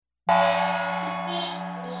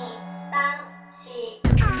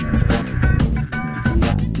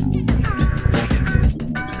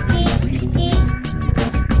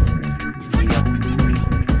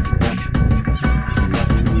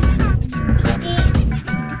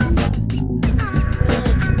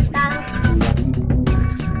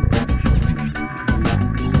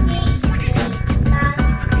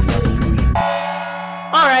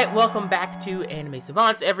welcome back to Anime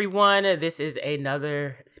Savants, everyone. This is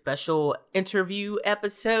another special interview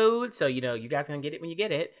episode, so you guys gonna get it when you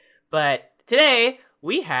get it. But today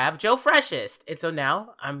we have Joe Freshest, and so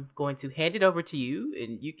now I'm going to hand it over to you,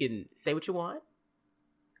 and you can say what you want,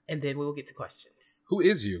 and then we will get to questions. Who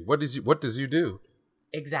is you? What does you do?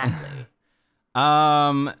 Exactly.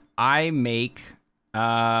 I make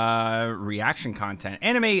reaction content,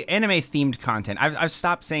 anime themed content. I've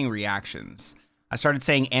stopped saying reactions. I started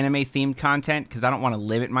saying anime themed content because I don't want to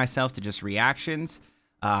limit myself to just reactions.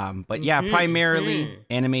 But yeah, primarily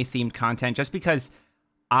anime themed content, just because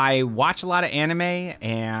I watch a lot of anime,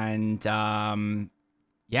 and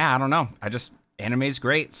yeah, I don't know. Anime is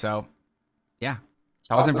great, so yeah.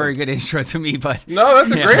 That wasn't a very good intro to me, but no,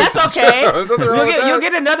 that's a great. That's okay. You'll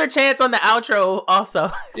get another chance on the outro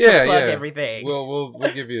also to plug everything. We'll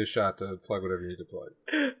give you a shot to plug whatever you need to plug.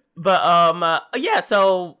 But yeah,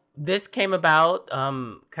 so this came about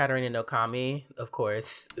Katarina no Kami, of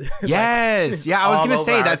course. Yes, yeah, I was gonna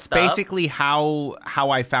say that's basically how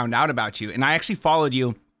I found out about you, and I actually followed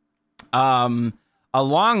you a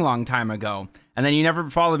long time ago, and then you never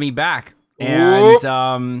followed me back.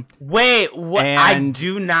 And wait, what? I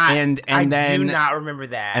do not. I do not remember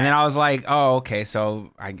that. And then I was like, oh, okay,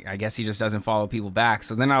 so I guess he just doesn't follow people back.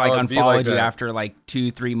 So then I unfollowed you after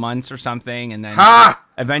 2-3 months or something, and then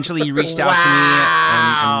eventually you reached out to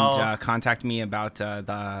me and contacted me about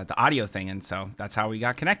the audio thing, and so that's how we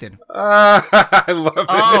got connected. I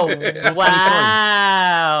love it. Oh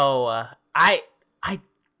wow!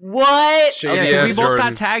 What? Yeah, because we both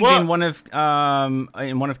got tagged in one of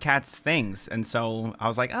Kat's things, and so I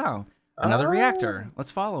was like, "Oh, another reactor. Let's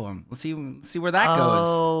follow him. Let's see where that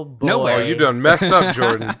goes." Boy. Nowhere. Oh, you done messed up,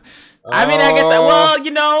 Jordan. I mean, I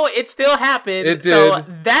guess it still happened. It did. So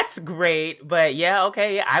that's great. But yeah,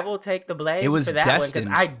 okay, I will take the blame. It was for that destined.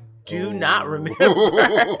 one because I do not remember.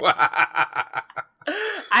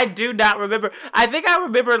 I do not remember. I think I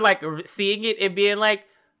remember seeing it and being like,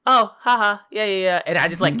 oh, haha, yeah. And I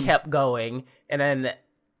just kept going. And then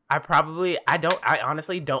I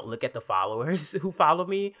honestly don't look at the followers who follow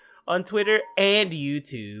me on Twitter and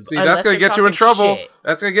YouTube. See, that's going to get you in trouble.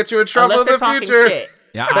 That's going to get you in trouble in the future. Shit.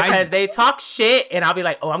 Yeah, because they talk shit and I'll be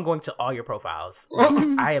like, oh, I'm going to all your profiles.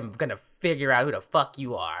 I am going to figure out who the fuck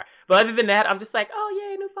you are. But other than that, I'm just like, oh,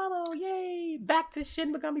 yay, new follow. Yay. Back to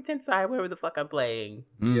Shin Megami Tensei, wherever the fuck I'm playing.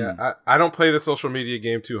 Yeah, I don't play the social media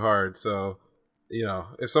game too hard, so...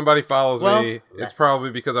 if somebody follows me, it's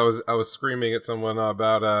probably because I was screaming at someone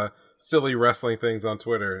about silly wrestling things on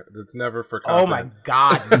Twitter. It's never for content. Oh my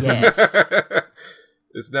god, yes.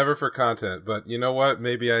 It's never for content, but you know what?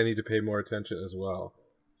 Maybe I need to pay more attention as well.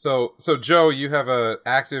 So Joe, you have an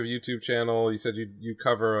active YouTube channel. You said you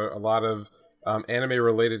cover a lot of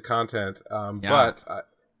anime-related content, but...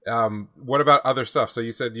 what about other stuff? So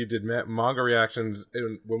you said you did manga reactions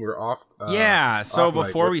when we were off. So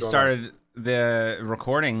before we started the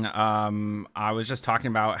recording, I was just talking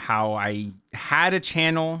about how I had a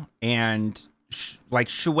channel, and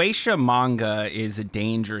Shueisha manga is a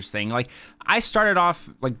dangerous thing. Like, I started off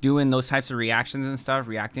doing those types of reactions and stuff,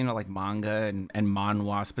 reacting to manga and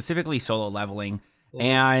manhwa, specifically Solo Leveling,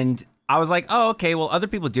 and I was like, oh, okay, well, other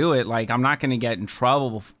people do it. I'm not going to get in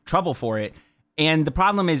trouble for it. And the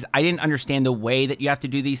problem is I didn't understand the way that you have to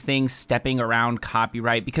do these things, stepping around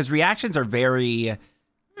copyright, because reactions are very...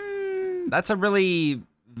 it's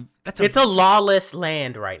a lawless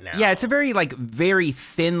land right now. Yeah, it's a very very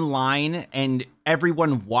thin line, and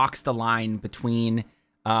everyone walks the line between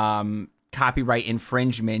copyright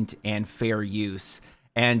infringement and fair use.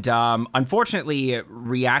 And unfortunately,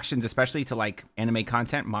 reactions, especially to anime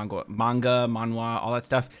content, manga, manhwa, all that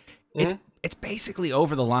stuff, it's basically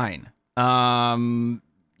over the line.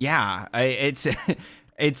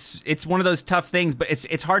 It's one of those tough things, but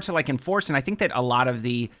it's hard to enforce, and I think that a lot of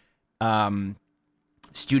the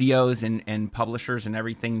studios and publishers and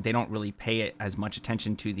everything, they don't really pay as much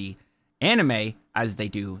attention to the anime as they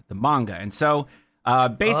do the manga. And so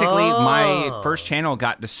basically my first channel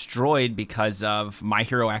got destroyed because of My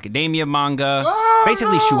Hero Academia manga,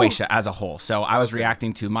 basically Shueisha as a whole. So I was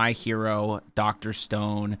reacting to My Hero, Dr.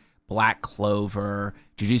 Stone, Black Clover,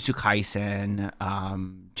 Jujutsu Kaisen,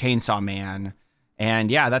 Chainsaw Man, and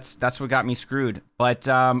yeah, that's what got me screwed. But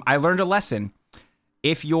I learned a lesson.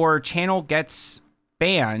 If your channel gets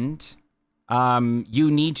banned,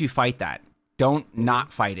 you need to fight that. Don't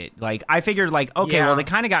not fight it. I figured well, they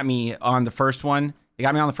kind of got me on the first one. They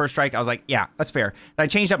got me on the first strike. I was like, yeah, that's fair. Then I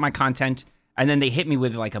changed up my content, and then they hit me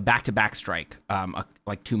with a back-to-back strike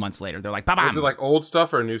 2 months later. They're like, bam. Is it old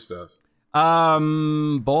stuff or new stuff?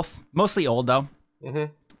 Both. Mostly old though.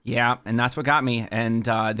 Yeah, and that's what got me. And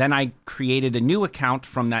then I created a new account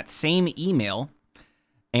from that same email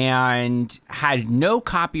and had no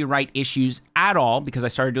copyright issues at all because I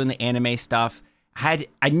started doing the anime stuff. I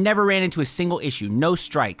never ran into a single issue, no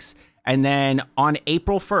strikes. And then on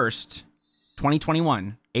April 1st,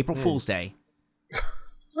 2021, April Fool's Day,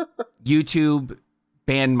 YouTube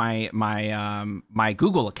banned my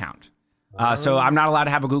Google account. So I'm not allowed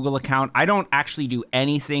to have a Google account. I don't actually do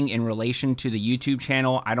anything in relation to the YouTube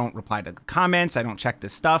channel. I don't reply to comments. I don't check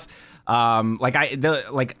this stuff. I'll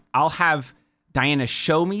have Diana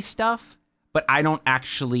show me stuff, but I don't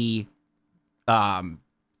actually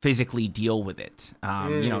physically deal with it.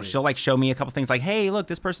 She'll like show me a couple things like, hey, look,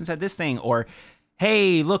 this person said this thing, or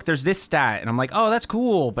hey, look, there's this stat. And I'm like, oh, that's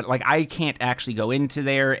cool. But like, I can't actually go into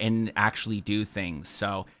there and actually do things.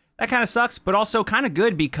 So that kind of sucks, but also kind of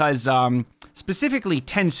good because specifically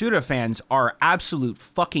Tensura fans are absolute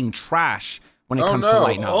fucking trash when it comes to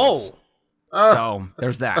light novels. So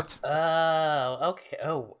there's that. Okay.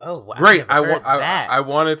 Wow. Great. I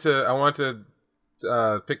wanted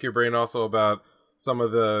to pick your brain also about some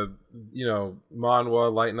of the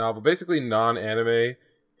manhwa, light novel, basically non-anime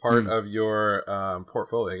part of your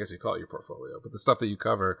portfolio. I guess you call it your portfolio, but the stuff that you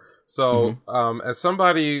cover. So as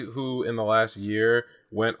somebody who in the last year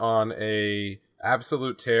went on a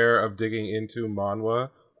absolute tear of digging into manhwa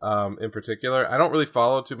in particular, I don't really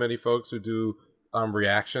follow too many folks who do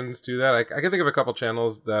reactions to that. I can think of a couple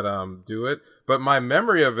channels that do it, but my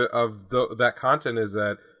memory of it that content is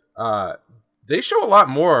that they show a lot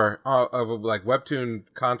more of like webtoon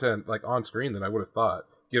content like on screen than I would have thought,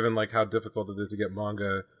 given like how difficult it is to get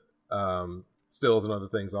manga stills and other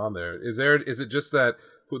things on there. Is it just that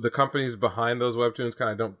the companies behind those webtoons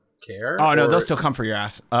kind of don't care? Oh no, they'll still come for your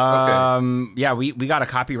ass. Okay. Yeah, we got a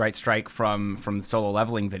copyright strike from the Solo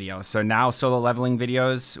Leveling video. So now Solo Leveling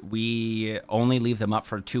videos, we only leave them up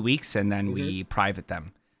for 2 weeks and then we private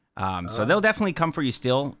them. So they'll definitely come for you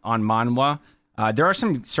still on manhwa. There are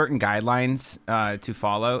some certain guidelines to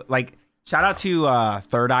follow. Like shout out to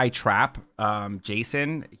Third Eye Trap,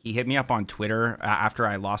 Jason. He hit me up on Twitter after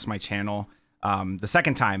I lost my channel the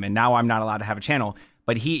second time, and now I'm not allowed to have a channel.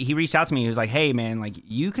 But he reached out to me. He was like, hey, man, like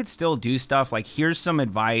you could still do stuff. Like here's some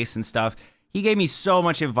advice and stuff. He gave me so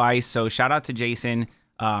much advice. So shout out to Jason,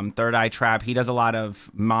 Third Eye Trap. He does a lot of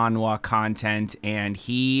manhwa content, and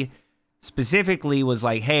he specifically was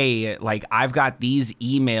like, hey, like I've got these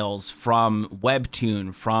emails from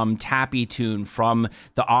Webtoon, from TappyToon, from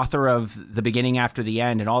the author of The Beginning After the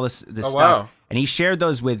End and all this stuff. Wow. And he shared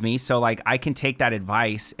those with me. So like I can take that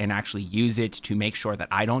advice and actually use it to make sure that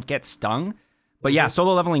I don't get stung. But yeah,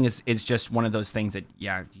 Solo Leveling is just one of those things that,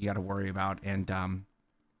 yeah, you got to worry about. And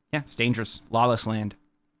it's dangerous. Lawless land.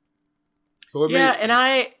 So and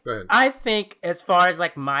I think as far as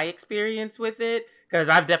like my experience with it, because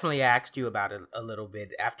I've definitely asked you about it a little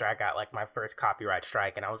bit after I got like my first copyright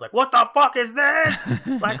strike, and I was like, "What the fuck is this?"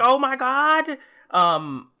 Like, oh my god.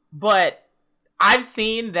 But I've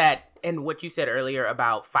seen that, and what you said earlier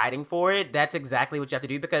about fighting for it, that's exactly what you have to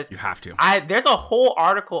do, because you have to. There's a whole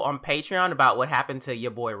article on Patreon about what happened to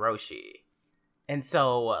your boy Roshi. And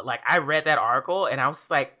so, like, I read that article, and I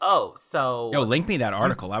was like, oh, so... Yo, link me that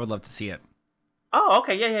article. I would love to see it. Oh,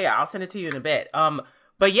 okay. Yeah. I'll send it to you in a bit.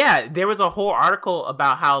 But yeah, there was a whole article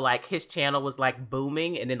about how, like, his channel was, like,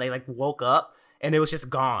 booming, and then they, like, woke up, and it was just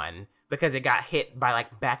gone because it got hit by,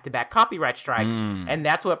 like, back-to-back copyright strikes. And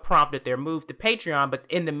that's what prompted their move to Patreon. But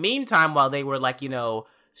in the meantime, while they were, like,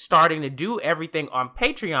 starting to do everything on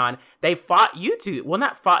Patreon, they fought YouTube. Well,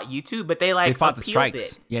 not fought YouTube, but they fought the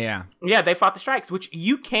strikes. Yeah, they fought the strikes, which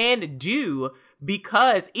you can do,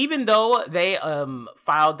 because even though they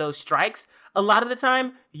filed those strikes, a lot of the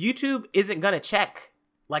time YouTube isn't gonna check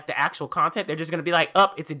like the actual content. They're just gonna be like,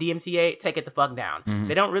 it's a DMCA, take it the fuck down.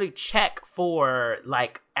 They don't really check for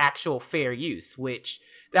like actual fair use, which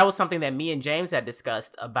that was something that me and James had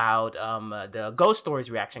discussed about the Ghost Stories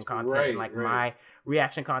reaction content, my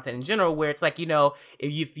reaction content in general, where it's like,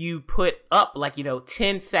 if you put up like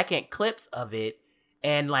 10-second clips of it,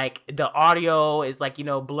 and like the audio is like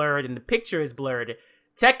blurred and the picture is blurred,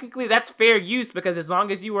 technically that's fair use, because as long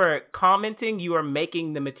as you are commenting, you are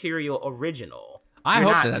making the material original. I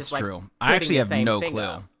hope that's true. I actually have no clue.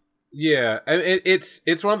 Up. Yeah, and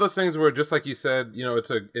it's one of those things where, just like you said,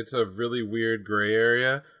 it's a really weird gray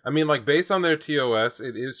area. I mean, like, based on their TOS,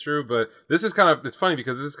 it is true, but this is it's funny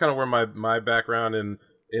because this is kind of where my background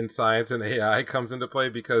in science and AI comes into play,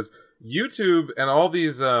 because YouTube and all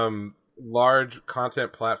these large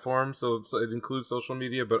content platforms, so it includes social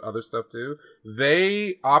media but other stuff too,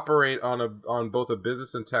 they operate on both a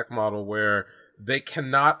business and tech model where they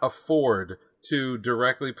cannot afford to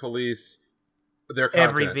directly police their content.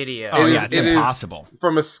 every video. Oh, yeah, it's impossible.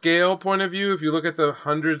 From a scale point of view, if you look at the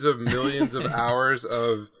hundreds of millions of hours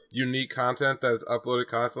of unique content that's uploaded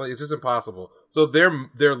constantly, it's just impossible. So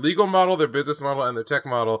their legal model, their business model, and their tech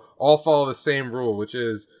model all follow the same rule, which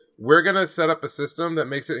is we're going to set up a system that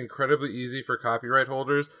makes it incredibly easy for copyright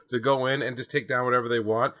holders to go in and just take down whatever they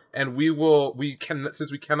want. And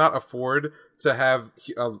since we cannot afford to have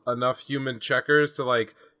enough human checkers to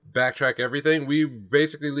like backtrack everything, we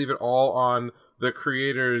basically leave it all on the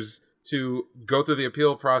creators to go through the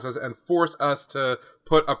appeal process and force us to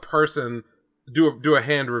put a person do a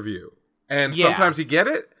hand review. And sometimes you get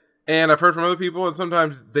it, and I've heard from other people, and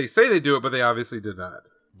sometimes they say they do it, but they obviously did not.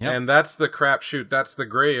 Yep. And that's the crapshoot. That's the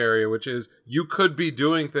gray area, which is you could be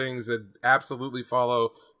doing things that absolutely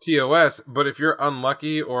follow TOS, but if you're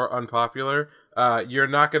unlucky or unpopular, you're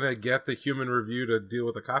not going to get the human review to deal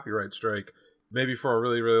with a copyright strike, maybe for a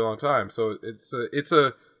really, really long time. So it's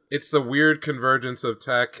the weird convergence of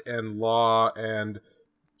tech and law and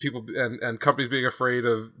people and companies being afraid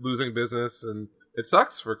of losing business, and it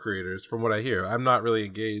sucks for creators, from what I hear. I'm not really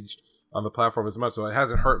engaged on the platform as much, so it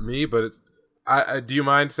hasn't hurt me, but it's. Do you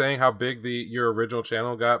mind saying how big your original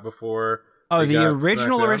channel got before? Oh, the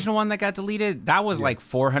original one that got deleted, that was like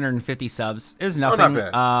 450 subs. It was nothing.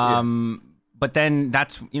 Not bad. But then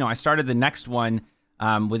I started the next one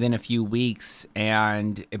within a few weeks,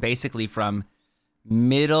 and it basically from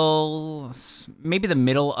maybe the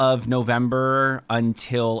middle of November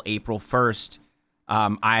until April 1st,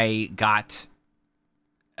 I got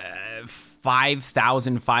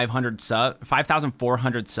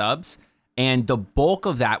 5,400 subs. And the bulk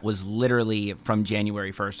of that was literally from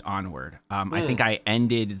January 1st onward. I think I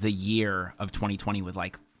ended the year of 2020 with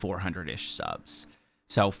like 400-ish subs.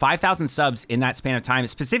 So 5,000 subs in that span of time,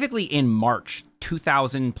 specifically in March,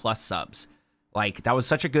 2,000 plus subs. Like, that was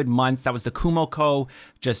such a good month. That was the Kumoko.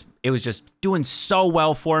 It was just doing so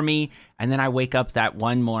well for me. And then I wake up that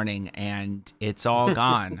one morning and it's all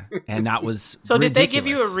gone. And that was So ridiculous. Did they give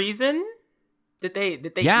you a reason? Did they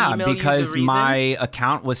yeah, email because you the reason? my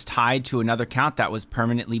account was tied to another account that was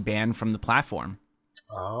permanently banned from the platform.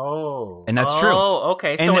 Oh. And that's true. Oh,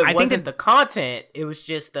 okay. So it wasn't the content, it was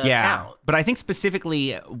just the account. But I think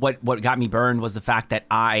specifically what got me burned was the fact that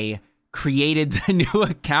I created the new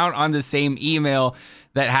account on the same email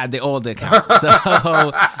that had the old account. So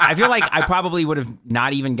I feel like I probably would have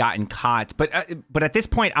not even gotten caught. But at this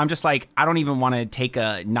point, I'm just like, I don't even want to take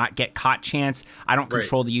a not get caught chance. I don't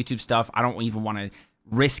control the YouTube stuff. I don't even want to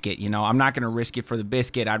risk it. I'm not going to risk it for the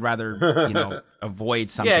biscuit. I'd rather, avoid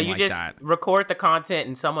something like that. Yeah, you just record the content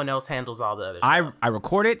and someone else handles all the other stuff. I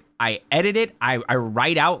record it. I edit it. I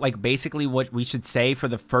write out like basically what we should say for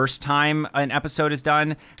the first time an episode is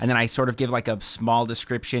done. And then I sort of give like a small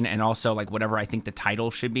description and also like whatever I think the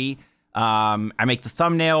title should be. I make the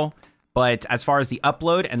thumbnail. But as far as the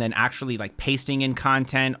upload and then actually like pasting in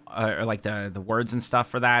content or like the words and stuff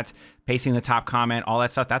for that, pasting the top comment, all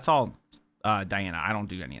that stuff, that's all Diana. I don't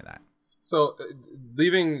do any of that. So,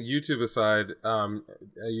 leaving YouTube aside,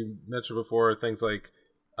 you mentioned before things like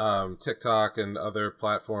TikTok and other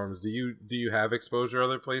platforms. Do you have exposure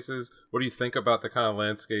other places? What do you think about the kind of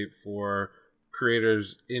landscape for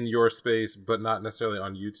creators in your space, but not necessarily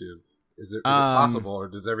on YouTube? Is it possible, or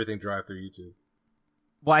does everything drive through YouTube?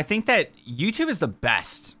 Well, I think that YouTube is the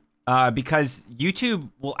best because YouTube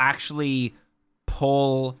will actually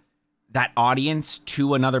pull that audience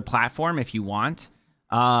to another platform if you want.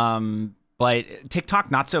 But TikTok,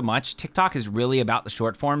 not so much. TikTok is really about the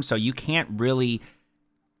short form, so you can't really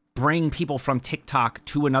bring people from TikTok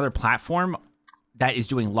to another platform that is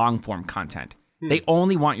doing long form content. They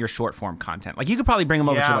only want your short form content. Like, you could probably bring them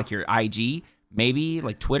over to like your IG, maybe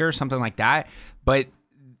like Twitter, something like that. But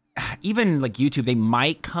even like YouTube, they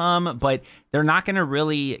might come, but they're not going to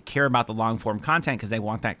really care about the long form content because they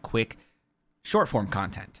want that quick short form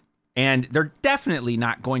content. And they're definitely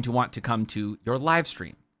not going to want to come to your live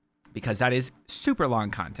stream because that is super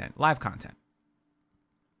long content, live content.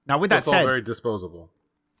 Now, with that said, it's all very disposable.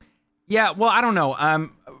 Yeah, well, I don't know.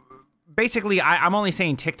 Basically, I'm only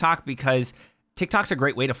saying TikTok because TikTok's a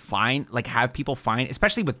great way to have people find,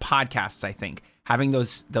 especially with podcasts. I think having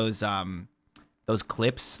those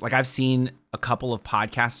clips, like I've seen a couple of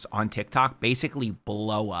podcasts on TikTok basically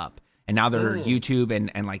blow up. And now they're YouTube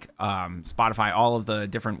and like Spotify, all of the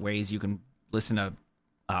different ways you can listen to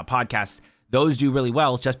podcasts. Those do really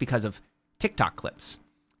well just because of TikTok clips.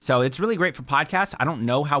 So it's really great for podcasts. I don't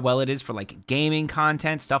know how well it is for like gaming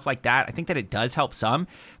content, stuff like that. I think that it does help some.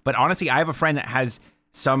 But honestly, I have a friend that has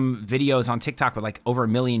some videos on TikTok with like over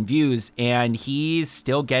 1 million views, and he's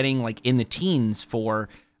still getting like in the teens for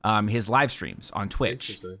his live streams on Twitch.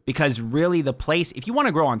 Interesting. Because really the place, if you want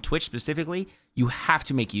to grow on Twitch specifically, you have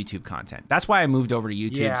to make YouTube content. That's why I moved over to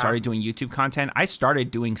YouTube, started doing YouTube content. I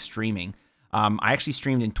started doing streaming. I actually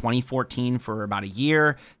streamed in 2014 for about a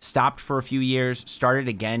year, stopped for a few years, started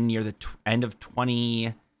again near the end of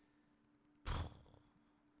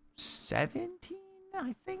 2017,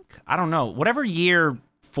 I think. I don't know. Whatever year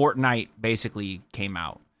Fortnite basically came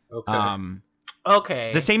out. Okay.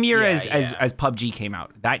 Okay. The same year as PUBG came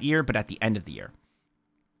out that year, but at the end of the year.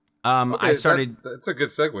 I started. That's a good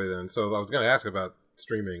segue then. So I was going to ask about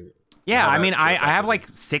streaming. Yeah, I mean, I have like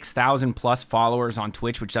 6,000 plus followers on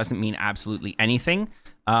Twitch, which doesn't mean absolutely anything.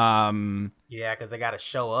 Yeah, because they got to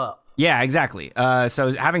show up. Yeah, exactly.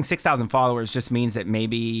 So having 6,000 followers just means that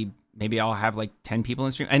maybe I'll have like 10 people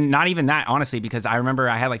in stream, and not even that, honestly, because I remember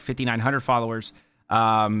I had like 5,900 followers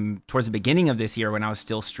towards the beginning of this year when I was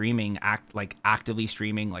still streaming, actively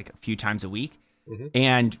streaming like a few times a week,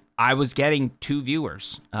 and I was getting 2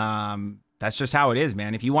 viewers. That's just how it is,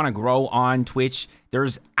 man. If you want to grow on Twitch,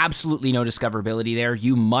 there's absolutely no discoverability there.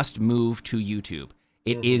 You must move to YouTube.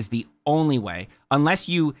 It is the only way, unless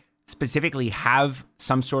you specifically have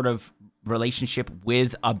some sort of relationship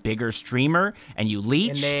with a bigger streamer and you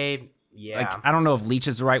leech. And I don't know if leech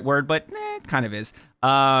is the right word, but it kind of is.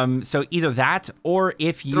 So either that, or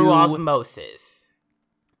if you through osmosis.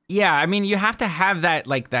 Yeah, I mean, you have to have that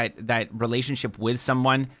that relationship with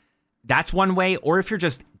someone. That's one way. Or if you're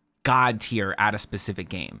just god tier at a specific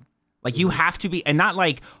game, like you have to be, and not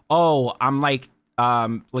like, oh, I'm like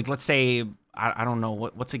let's say I don't know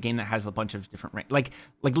what's a game that has a bunch of different like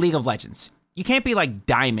League of Legends. You can't be like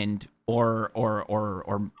diamond or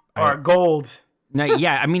gold. No,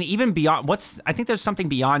 yeah, I mean even beyond I think there's something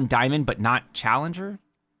beyond diamond, but not challenger.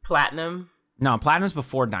 Platinum. No, platinum's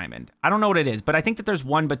before diamond. I don't know what it is, but I think that there's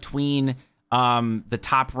one between the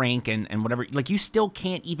top rank and whatever. Like you still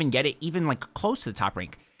can't even get it even like close to the top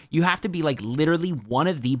rank. You have to be like literally one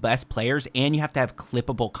of the best players, and you have to have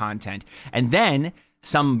clippable content. And then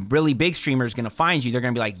some really big streamer is going to find you. They're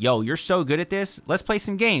going to be like, yo, you're so good at this. Let's play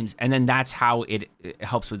some games. And then that's how it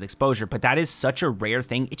helps with exposure. But that is such a rare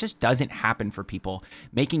thing. It just doesn't happen for people.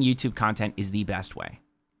 Making YouTube content is the best way.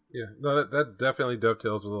 Yeah, no, that definitely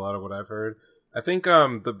dovetails with a lot of what I've heard. I think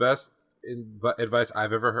the best advice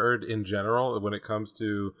I've ever heard in general when it comes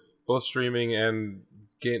to both streaming and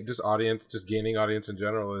gaining audience in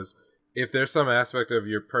general is, if there's some aspect of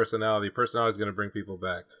your personality is going to bring people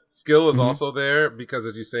back. Skill is also there, because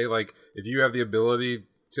as you say, like if you have the ability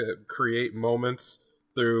to create moments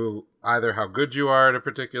through either how good you are at a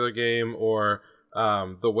particular game or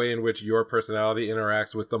the way in which your personality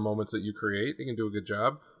interacts with the moments that you create, you can do a good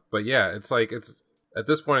job. But yeah, it's at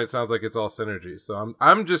this point it sounds like it's all synergy. So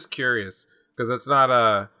I'm just curious, because it's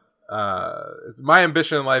not my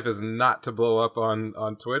ambition in life is not to blow up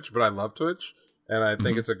on Twitch, but I love Twitch. And I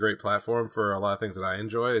think it's a great platform for a lot of things that I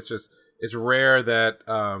enjoy. It's rare that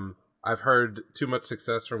I've heard too much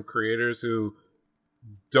success from creators who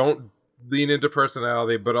don't lean into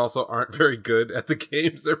personality, but also aren't very good at the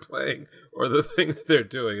games they're playing or the thing that they're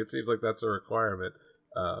doing. It seems like that's a requirement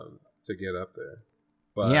to get up there.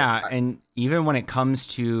 But yeah, and even when it comes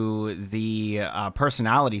to the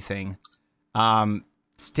personality thing,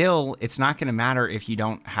 still, it's not going to matter if you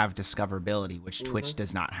don't have discoverability, which Twitch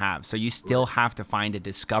does not have. So you still have to find a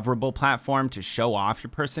discoverable platform to show off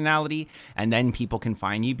your personality, and then people can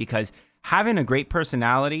find you, because having a great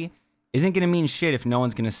personality isn't going to mean shit if no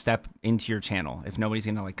one's going to step into your channel, if nobody's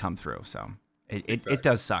going to like come through. So it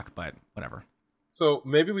does suck, but whatever. So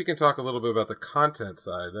maybe we can talk a little bit about the content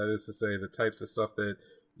side. That is to say, the types of stuff that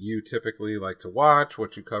you typically like to watch,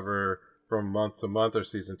 what you cover from month to month or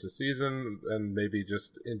season to season, and maybe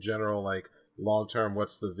just in general, like long term,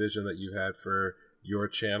 what's the vision that you had for your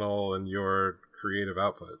channel and your creative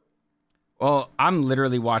output? Well, I'm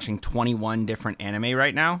literally watching 21 different anime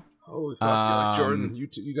right now. Holy fuck, you're like Jordan.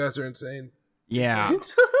 You guys are insane. Yeah.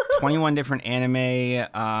 21 different anime.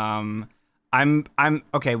 I'm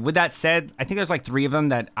okay. With that said, I think there's like 3 of them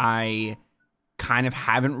that I kind of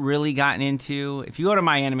haven't really gotten into. If you go to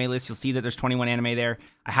my anime list, you'll see that there's 21 anime there.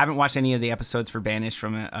 I haven't watched any of the episodes for Banished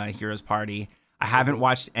from Heroes Party. I haven't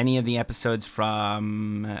watched any of the episodes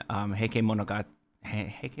from Heike Monogatari.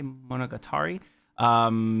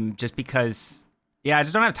 Just because, yeah, I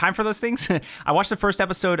just don't have time for those things. I watched the first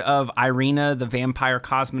episode of Irina, the Vampire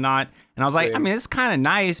Cosmonaut, and I was like, I mean, it's kind of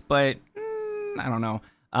nice, but I don't know.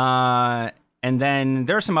 And then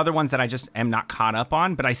there are some other ones that I just am not caught up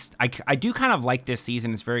on, but I do kind of like this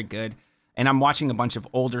season. It's very good. And I'm watching a bunch of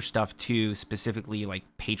older stuff too, specifically like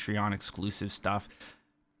Patreon exclusive stuff.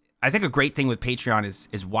 I think a great thing with Patreon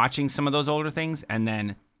is watching some of those older things and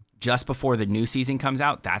then just before the new season comes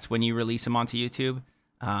out, that's when you release them onto YouTube.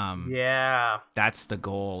 Yeah, that's the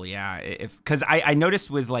goal. Yeah, because I noticed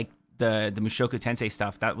with like the Mushoku Tensei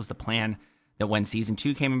stuff, that was the plan. That when season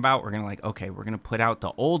 2 came about, we're gonna put out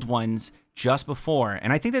the old ones just before,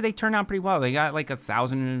 and I think that they turned out pretty well. They got like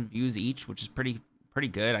 1,000 views each, which is pretty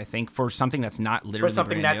good, I think, for something that's not literally for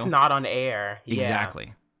something brand that's new. not on air. Exactly.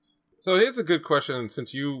 Yeah. So here's a good question,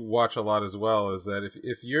 since you watch a lot as well, is that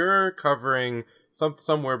if you're covering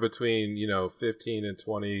somewhere between 15 and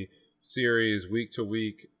 20 series week to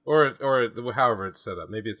week, or however it's set up,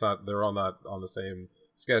 maybe it's not, they're all not on the same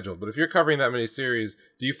schedule, but if you're covering that many series,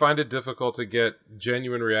 do you find it difficult to get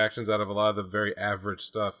genuine reactions out of a lot of the very average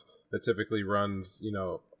stuff that typically runs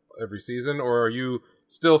every season, or are you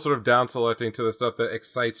still sort of down selecting to the stuff that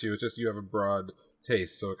excites you? It's just you have a broad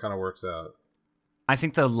taste, so it kind of works out. I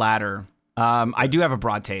think the latter. I do have a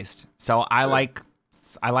broad taste, so I like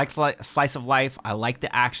slice of life. I like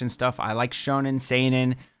the action stuff. I like shonen,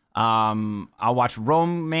 seinen. I'll watch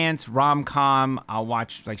romance, rom-com. I'll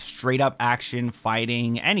watch like straight up action,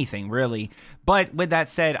 fighting, anything really. But with that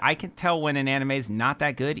said, I can tell when an anime is not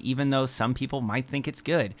that good, even though some people might think it's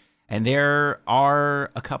good. And there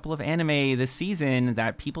are a couple of anime this season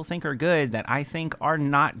that people think are good that I think are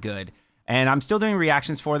not good. And I'm still doing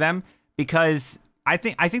reactions for them because I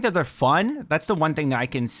think that they're fun. That's the one thing that I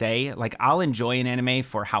can say. Like, I'll enjoy an anime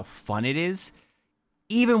for how fun it is,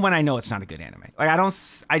 even when I know it's not a good anime. Like,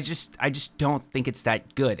 I just don't think it's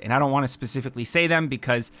that good. And I don't want to specifically say them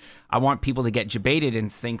because I want people to get debated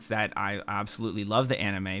and think that I absolutely love the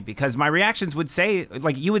anime, because my reactions would say,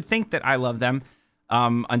 like, you would think that I love them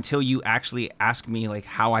until you actually ask me like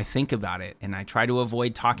how I think about it. And I try to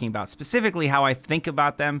avoid talking about specifically how I think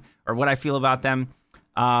about them or what I feel about them.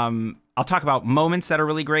 I'll talk about moments that are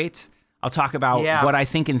really great. I'll talk about what I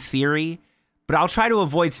think in theory, but I'll try to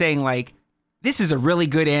avoid saying like, this is a really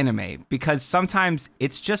good anime, because sometimes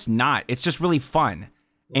it's just not. It's just really fun.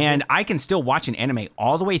 And I can still watch an anime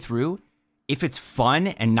all the way through if it's fun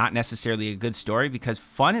and not necessarily a good story, because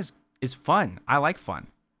fun is fun. I like fun.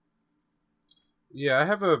 Yeah, I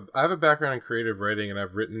have a background in creative writing, and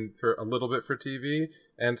I've written for a little bit for TV.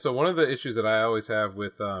 And so one of the issues that I always have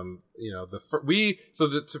with for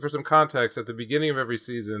some context, at the beginning of every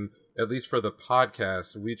season, at least for the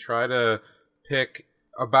podcast, we try to pick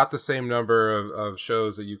about the same number of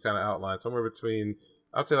shows that you kind of outlined, somewhere between,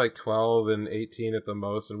 I'd say like 12 and 18 at the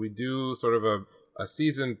most. And we do sort of a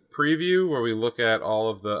season preview where we look at all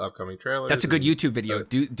of the upcoming trailers. That's a good YouTube video.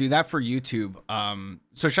 Do that for YouTube.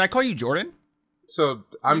 So should I call you Jordan? So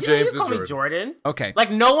I'm James. You call me Jordan. Okay.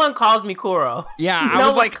 Like, no one calls me Kuro. Yeah, I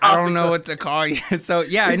was like, I don't know what to call you. So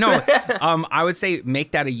yeah, no. I would say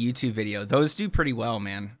make that a YouTube video. Those do pretty well,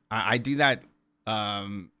 man. I do that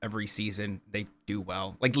every season. They do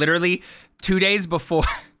well. Like, literally 2 days before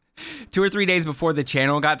 2 or 3 days before the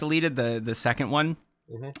channel got deleted, the second one,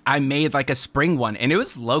 I made like a spring one, and it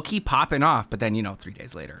was low-key popping off, but then 3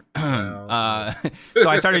 days later so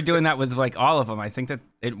I started doing that with like all of them. I think that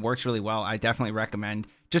it works really well. I definitely recommend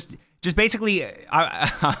just basically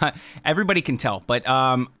everybody can tell, but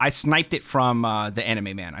I sniped it from the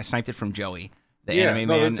Anime Man. I sniped it from Joey. Anime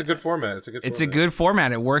Man. It's a good format. It's a good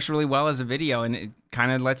format. It works really well as a video, and it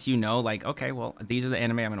kind of lets you know, like, okay, well, these are the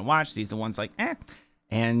anime I'm going to watch. These are the ones like,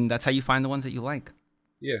 and that's how you find the ones that you like.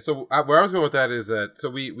 Yeah, so where I was going with that is that, so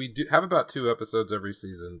we do have about 2 episodes every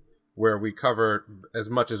season where we cover as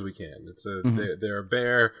much as we can. It's they're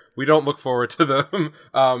bare. We don't look forward to them,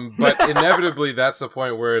 but inevitably that's the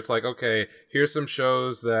point where it's like, okay, here's some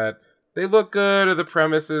shows that they look good, or the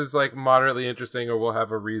premise is like moderately interesting, or we'll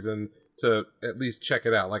have a reason to at least check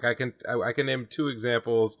it out. Like I can name 2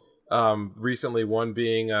 examples recently. One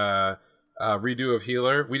being redo of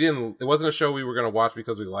Healer. It wasn't a show we were going to watch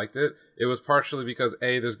because we liked it. It was partially because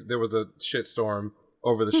A, there was a shitstorm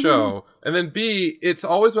over the show, and then B, it's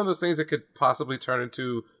always one of those things that could possibly turn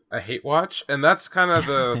into a hate watch, and that's kind of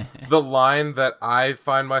the line that I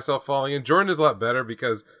find myself falling in. Jordan is a lot better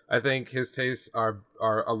because I think his tastes are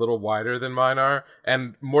a little wider than mine are,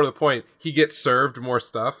 and more to the point, he gets served more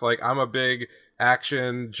stuff. Like, I'm a big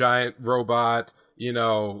action giant robot,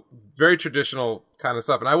 very traditional kind of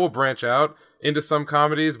stuff, and I will branch out into some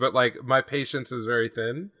comedies, but like my patience is very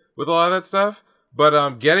thin with a lot of that stuff. But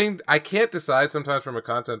I can't decide sometimes from a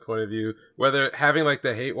content point of view whether having like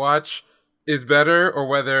the hate watch is better, or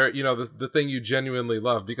whether the thing you genuinely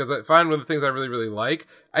love, because I find one of the things I really, really like,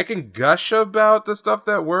 I can gush about the stuff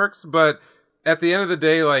that works, but at the end of the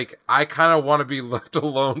day, like, I kind of want to be left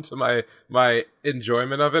alone to my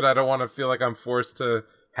enjoyment of it. I don't want to feel like I'm forced to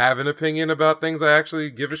have an opinion about things I actually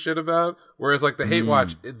give a shit about, whereas like the hate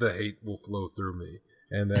watch, the hate will flow through me,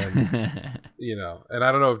 And then, and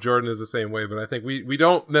I don't know if Jordan is the same way, but I think we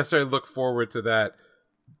don't necessarily look forward to that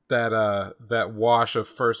wash of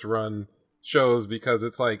first run shows, because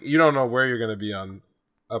it's like you don't know where you're going to be on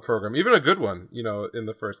a program, even a good one, in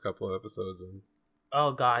the first couple of episodes. And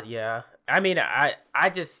oh God, yeah. I mean, I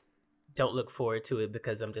just don't look forward to it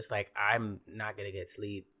because I'm just like, I'm not gonna get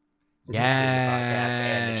sleep. Yes. Between the podcast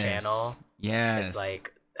and the channel. Yes. It's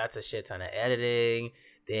like that's a shit ton of editing.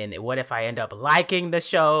 Then what if I end up liking the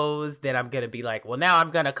shows? Then I'm gonna be like, well, now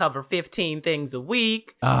I'm gonna cover 15 things a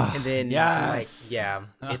week, and then yes. it's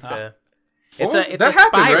a that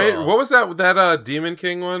happened, spiral. right? What was that Demon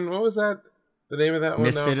King one? What was that? The name of that one?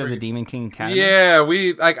 Misfit of the Demon King Academy. Yeah,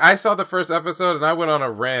 I saw the first episode and I went on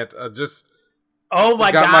a rant. Oh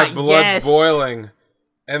my got God! my blood boiling,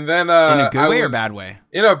 and then in a good way or bad way?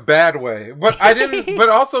 In a bad way, but I didn't. But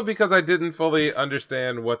also because I didn't fully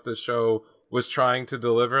understand what the show was trying to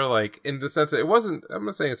deliver. Like in the sense that it wasn't. I'm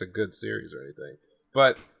not saying it's a good series or anything,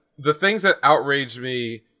 but the things that outraged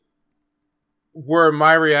me were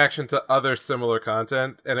my reaction to other similar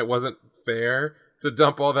content, and it wasn't fair to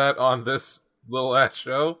dump all that on this little ass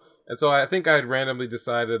show. And so I think I'd randomly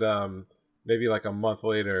decided maybe like a month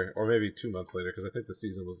later or maybe 2 months later, because I think the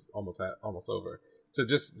season was almost over, to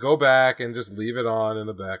just go back and just leave it on in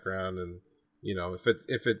the background. And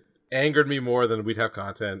if it angered me more, then we'd have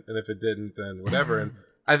content, and if it didn't, then whatever. And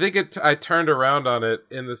I think I turned around on it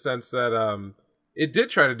in the sense that it did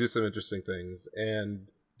try to do some interesting things, and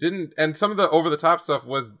some of the over the top stuff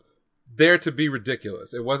was there to be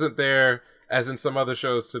ridiculous. It wasn't there as in some other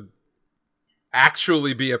shows to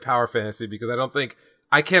actually be a power fantasy, because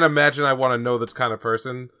I can't imagine I want to know the kind of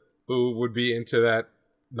person who would be into that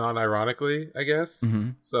non-ironically, I guess.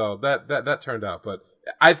 Mm-hmm. So that turned out. But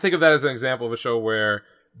I think of that as an example of a show where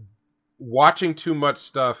watching too much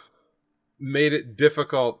stuff made it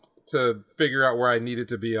difficult to figure out where I needed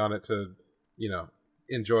to be on it to,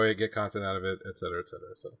 enjoy it, get content out of it, et cetera, et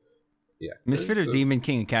cetera. So, yeah. Misfit of Demon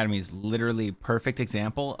King Academy is literally a perfect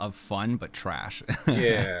example of fun but trash.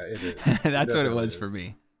 Yeah, it is. That's what it was for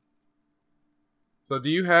me. So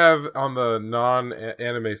do you have, on the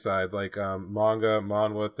non-anime side, like manga,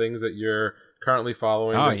 manhwa, things that you're currently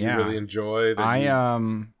following that you really enjoy?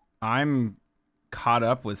 I'm caught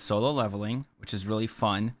up with Solo Leveling, which is really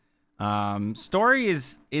fun. Story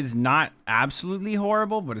is not absolutely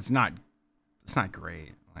horrible, but it's not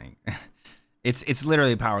great. Like it's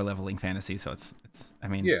literally power leveling fantasy, so it's I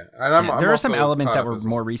mean, yeah. And there are some elements that were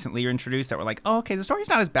more recently introduced that were like, oh, okay, the story's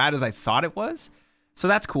not as bad as I thought it was. So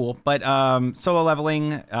that's cool. But Solo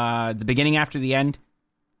Leveling, the beginning after the end,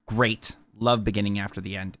 great. Love beginning after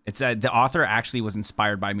the end. It's the author actually was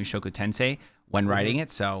inspired by Mushoku Tensei when writing it,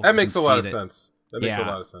 so that makes a lot of sense. That makes a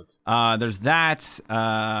lot of sense. There's that.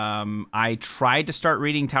 I tried to start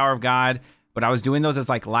reading Tower of God, but I was doing those as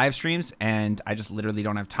like live streams, and I just literally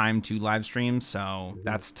don't have time to live stream, so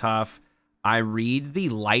that's tough. I read the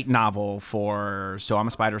light novel for So I'm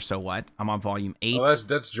a Spider, So What? I'm on volume 8. Oh,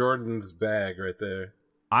 that's Jordan's bag right there.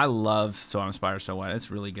 I love So I'm a Spider, So What? It's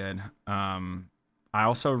really good. I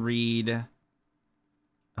also read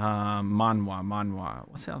manhwa.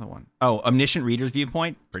 What's the other one? Oh, Omniscient Reader's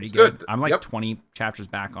Viewpoint. Pretty good. I'm like 20 chapters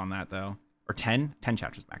back on that, though. Or 10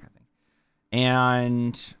 chapters back, I think.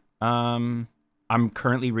 And I'm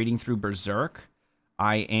currently reading through Berserk.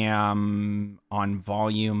 I am on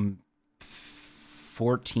volume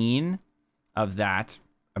 14 of that.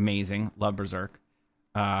 Amazing. Love Berserk.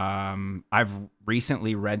 I've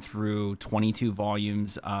recently read through 22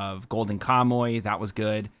 volumes of Golden Kamuy. That was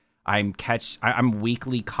good. I'm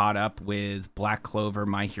weekly caught up with Black Clover,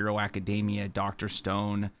 My Hero Academia, Dr.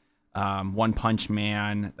 Stone, One Punch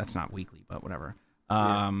Man. That's not weekly, but whatever.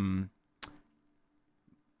 Jujutsu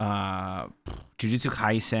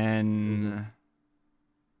Kaisen,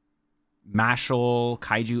 Mashle,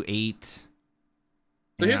 Kaiju 8.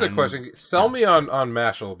 So here's a question. Sell me on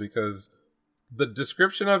Mashle, because the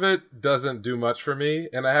description of it doesn't do much for me,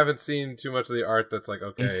 and I haven't seen too much of the art that's like,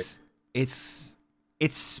 okay. It's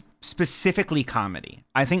specifically comedy.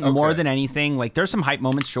 I think more than anything, like there's some hype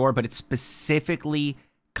moments, sure, but it's specifically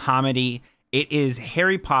comedy. It is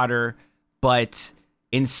Harry Potter, but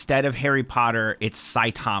instead of Harry Potter, it's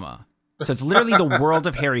Saitama. So it's literally the world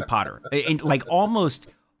of Harry Potter, like almost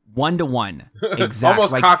 1-to-1. Exactly.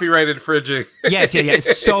 Almost like, copyrighted fridging. Yes.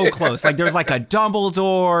 It's so close. Like there's like a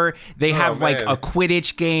Dumbledore. They have like a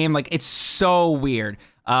Quidditch game. Like it's so weird.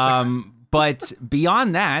 But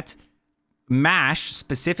beyond that, MASH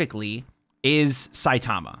specifically is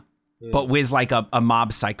Saitama, but with like a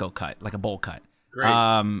mob psycho cut, like a bowl cut. Great.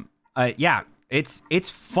 It's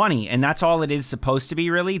funny, and that's all it is supposed to be,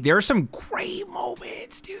 really. There are some great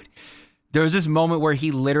moments, dude. There was this moment where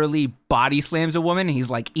he literally body slams a woman, and he's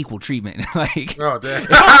like, equal treatment. Like, oh damn!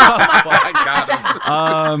 I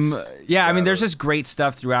got him. Yeah, I mean, there's just great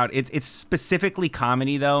stuff throughout. It's specifically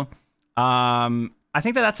comedy though. I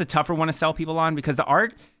think that's a tougher one to sell people on because the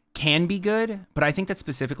art can be good, but I think that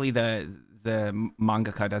specifically the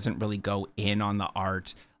mangaka doesn't really go in on the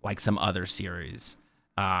art like some other series.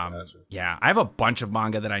 Gotcha. Yeah, I have a bunch of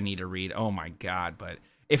manga that I need to read. Oh my god! But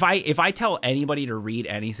if I tell anybody to read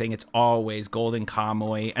anything, it's always Golden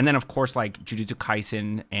Kamuy, and then of course like Jujutsu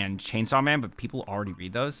Kaisen and Chainsaw Man. But people already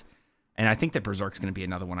read those, and I think that Berserk's going to be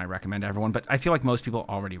another one I recommend to everyone. But I feel like most people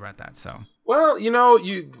already read that. So well,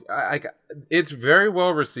 it's very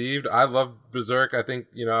well received. I love Berserk. I think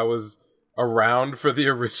I was around for the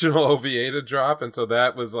original OVA to drop, and so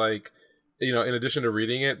that was like. In addition to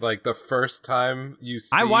reading it, like the first time you see...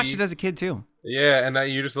 I watched it as a kid too. Yeah, and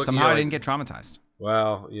you just look... Somehow I didn't get traumatized.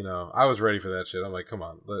 Well, I was ready for that shit. I'm like, come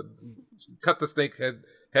on. Cut the snake head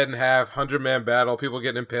in half, 100-man battle, people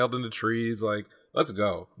getting impaled into trees, like, let's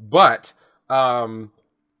go. But, I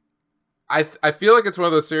feel like it's one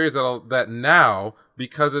of those series that now,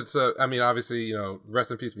 because it's obviously, rest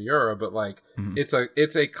in peace Miura, but like,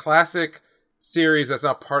 it's a classic... series that's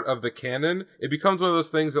not part of the canon. It becomes one of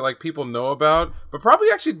those things that like people know about but probably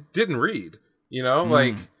actually didn't read,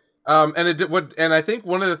 like and I think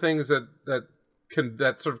one of the things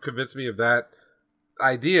that sort of convinced me of that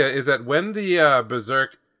idea is that when the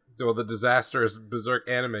the disastrous Berserk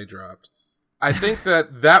anime dropped, I think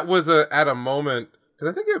that was at a moment, because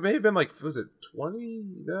I think it may have been like, was it 20?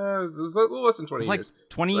 It was a little less than 20 years. Like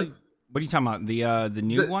 20. Like, what are you talking about? The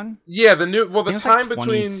new one? Yeah, the new. Well, the time like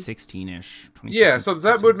between 2016-ish. Yeah, so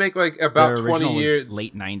that would make like about 20 years.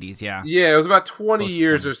 Late 90s, yeah. Yeah, it was about 20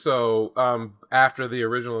 years or so after the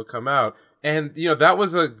original had come out, and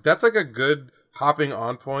that's like a good hopping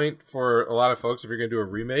on point for a lot of folks if you're gonna do a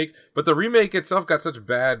remake. But the remake itself got such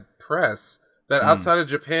bad press that outside of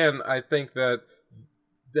Japan, I think that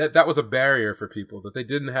was a barrier for people, that they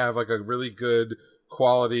didn't have like a really good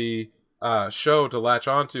quality show to latch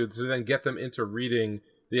onto to then get them into reading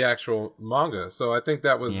the actual manga. So I think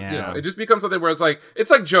that was it just becomes something where it's like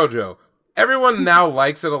JoJo. Everyone now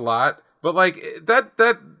likes it a lot, but like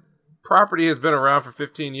that property has been around for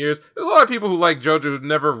 15 years. There's a lot of people who like JoJo who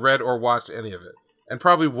never read or watched any of it, and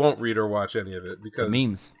probably won't read or watch any of it because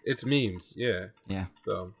memes. It's memes, yeah.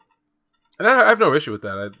 So, and I have no issue with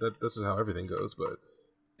that. This is how everything goes. But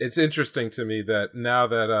it's interesting to me that now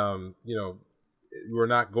that we're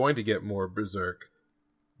not going to get more Berserk,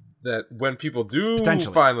 that when people do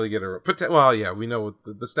finally get we know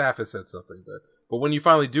the staff has said something, but when you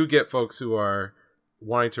finally do get folks who are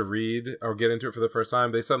wanting to read or get into it for the first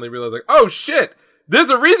time, they suddenly realize like, oh shit, there's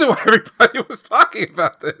a reason why everybody was talking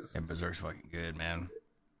about this. And Berserk's fucking good, man.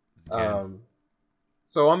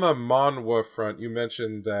 So on the manhwa front, you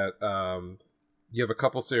mentioned that you have a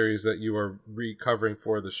couple series that you are recovering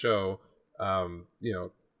for the show.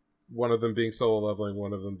 One of them being Solo Leveling,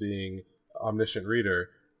 one of them being Omniscient Reader.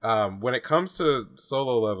 When it comes to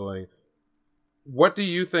Solo Leveling, what do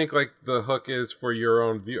you think like the hook is for your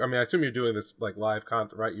own view? I mean, I assume you're doing this like live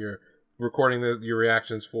content, right? You're recording your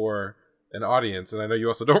reactions for an audience, and I know you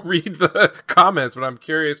also don't read the comments, but I'm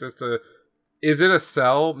curious as to, is it a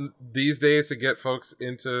sell these days to get folks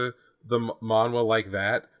into the manhwa like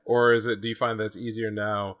that, or do you find that it's easier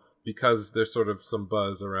now because there's sort of some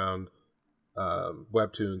buzz around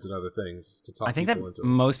webtoons and other things to talk I think people that into it?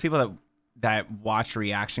 Most people that watch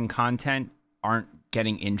reaction content aren't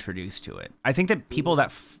getting introduced to it. I think that people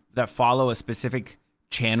that follow a specific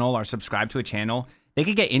channel or subscribe to a channel, they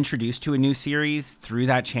could get introduced to a new series through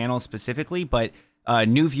that channel specifically, but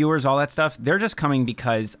new viewers, all that stuff, they're just coming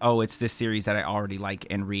because, it's this series that I already like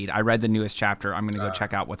and read. I read the newest chapter. I'm going to go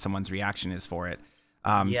check out what someone's reaction is for it.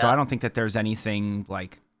 So I don't think that there's anything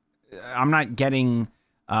like, I'm not getting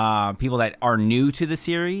people that are new to the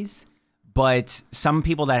series, but some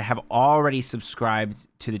people that have already subscribed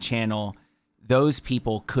to the channel, those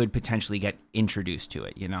people could potentially get introduced to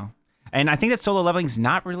it, And I think that Solo Leveling is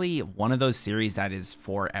not really one of those series that is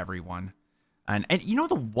for everyone. And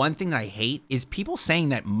the one thing that I hate is people saying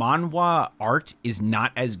that manhwa art is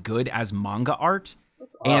not as good as manga art.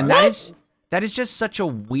 And that is just such a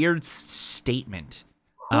weird statement.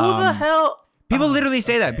 Who the hell? People literally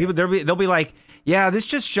say that. People they'll be like, yeah, this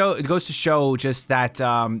just goes to show just that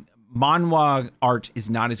manhwa art is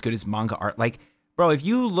not as good as manga art. Like, bro, if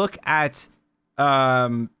you look at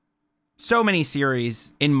so many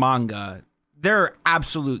series in manga, they're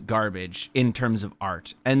absolute garbage in terms of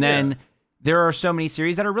art. And then there are so many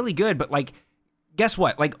series that are really good, but like, guess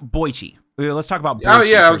what? Like Boichi. Let's talk about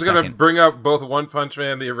Boichi I was going to bring up both One Punch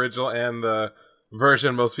Man, the original, and the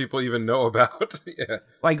version most people even know about. Yeah.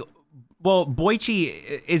 Like, well,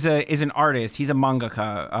 Boichi is an artist. He's a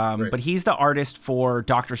mangaka, Right. but he's the artist for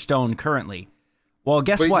Dr. Stone currently. Well,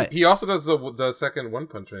 guess But what? he also does the second One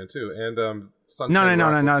Punch Man too, and Sun No. King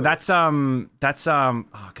Rock. That's oh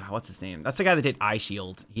god, what's his name? That's the guy that did Eye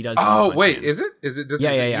Shield. He does. Oh One Punch wait, Man. is it? Is it? Does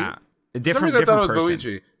Yeah. he- A For some different, reason I thought it different was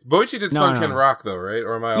person. Boichi. Boichi did No, Sunken no. Rock though, right?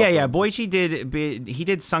 Or am I? Also... Yeah. Boichi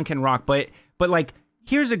did Sunken Rock, but like,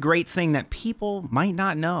 here's a great thing that people might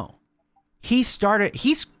not know. He's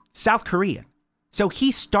South Korean, so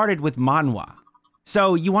he started with manhwa.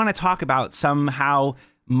 So you want to talk about somehow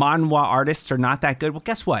manhwa artists are not that good? Well,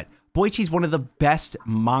 guess what? Boichi's one of the best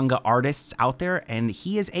manga artists out there, and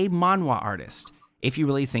he is a manhwa artist, if you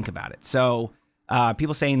really think about it. So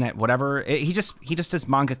people saying that whatever, he just does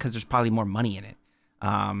manga because there's probably more money in it.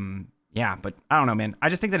 Yeah, but I don't know, man. I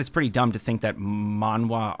just think that it's pretty dumb to think that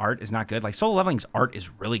manhwa art is not good. Like, Solo Leveling's art is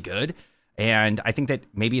really good, and I think that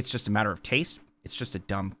maybe it's just a matter of taste. It's just a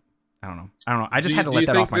dumb... I don't know. I just had to let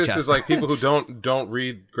that off my chest. Do you think this is like people who don't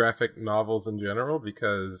read graphic novels in general?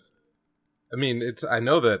 Because, I mean, I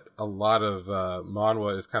know that a lot of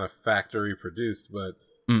manhwa is kind of factory produced, but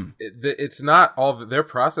it's not all... Their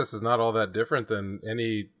process is not all that different than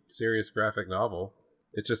any serious graphic novel.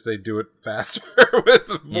 It's just they do it faster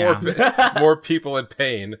with more people in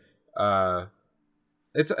pain.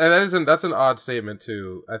 That's an odd statement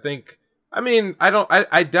too.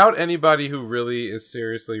 I doubt anybody who really is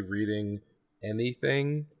seriously reading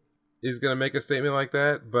anything is gonna make a statement like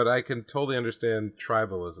that. But I can totally understand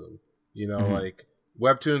tribalism. You know, like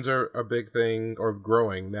webtoons are a big thing or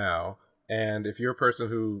growing now. And if you're a person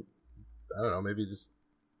who, I don't know, maybe just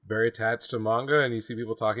very attached to manga and you see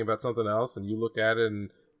people talking about something else and you look at it and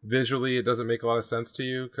visually it doesn't make a lot of sense to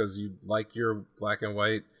you because you like your black and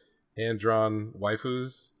white hand-drawn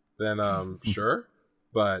waifus, then sure.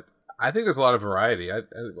 But I think there's a lot of variety.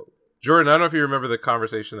 Jordan, I don't know if you remember the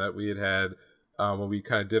conversation that we had when we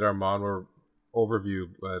kind of did our manhwa overview,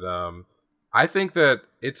 but I think that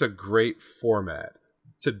it's a great format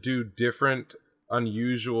to do different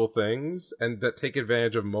unusual things and that take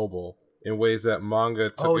advantage of mobile in ways that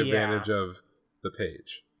manga took advantage of the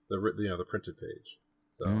page, the printed page.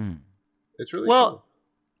 So it's really cool.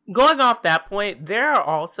 Going off that point, there are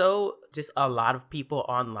also just a lot of people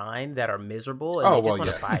online that are miserable and they just want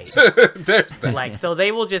to fight. There's that. Like, so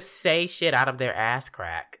they will just say shit out of their ass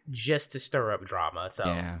crack just to stir up drama. So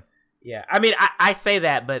yeah. I mean, I say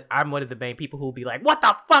that, but I'm one of the main people who will be like, "What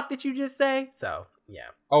the fuck did you just say?" So yeah.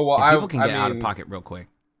 Oh well, people can get out of pocket real quick.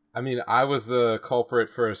 I mean, I was the culprit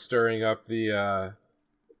for stirring up the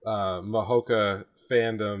Mahoka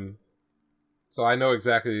fandom, so I know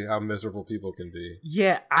exactly how miserable people can be.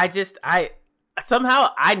 Yeah, somehow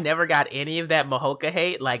I never got any of that Mahoka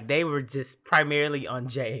hate. Like, they were just primarily on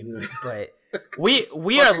James, but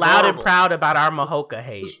we are loud and proud about our Mahoka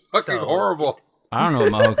hate. It's fucking horrible. I don't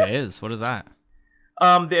know what Mahoka is. What is that?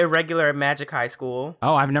 The Irregular at Magic High School.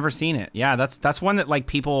 Oh, I've never seen it. Yeah, that's one that like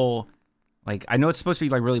people like. I know it's supposed to be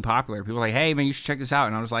like really popular. People are like, "Hey, man, you should check this out."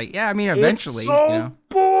 And I was like, "Yeah, I mean, eventually." It's so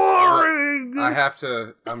boring.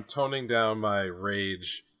 I'm toning down my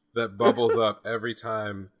rage that bubbles up every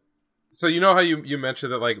time. So you know how you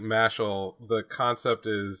mentioned that like Mashal, the concept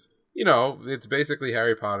is, it's basically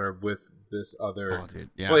Harry Potter with this other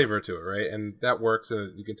flavor to it, right? And that works,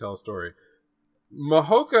 and you can tell a story.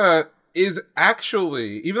 Mahoka is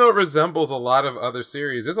actually, even though it resembles a lot of other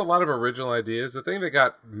series, there's a lot of original ideas. The thing that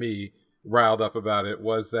got me riled up about it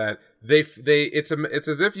was that it's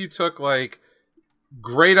as if you took like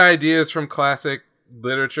great ideas from classic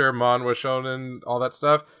literature, manhwa, shonen, all that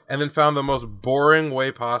stuff, and then found the most boring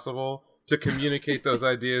way possible to communicate those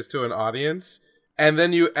ideas to an audience. And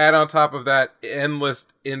then you add on top of that endless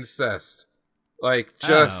incest. Like,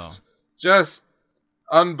 just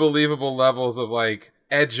unbelievable levels of, like,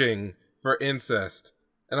 edging for incest.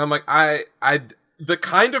 And I'm like, the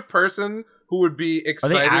kind of person who would be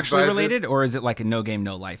excited by Are they actually this, related, or is it like a no game,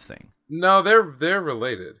 no life thing? No, they're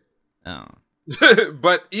related. Oh.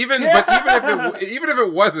 but even if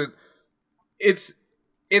it wasn't, it's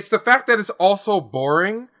the fact that it's also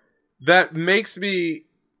boring that makes me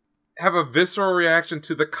have a visceral reaction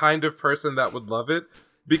to the kind of person that would love it,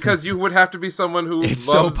 because you would have to be someone who it's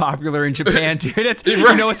loves... so popular in Japan, dude. Right.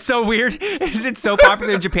 You know what's so weird is it's so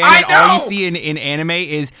popular in Japan and all you see in anime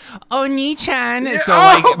is Oni-chan. Yeah. So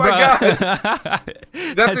my god,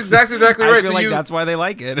 that's exactly right. I feel like that's why they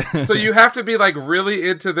like it. So you have to be like really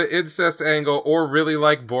into the incest angle or really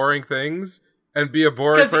like boring things and be a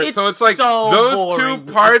boring person. So it's like those two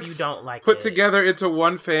parts put together into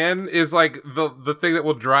one fan is like the thing that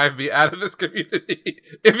will drive me out of this community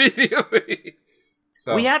immediately.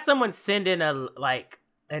 So we had someone send in an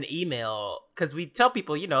email, because we tell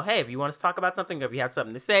people, hey, if you want us to talk about something, or if you have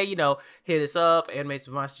something to say, hit us up,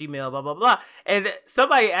 animesavants@gmail, blah, blah, blah. And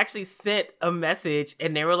somebody actually sent a message,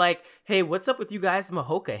 and they were like, hey, what's up with you guys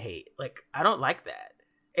Mahoka hate? Like, I don't like that.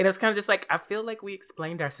 And it's kind of just like, I feel like we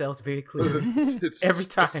explained ourselves very clearly every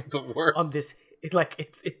time the worst. on this.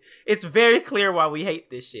 It's very clear why we hate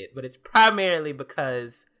this shit, but it's primarily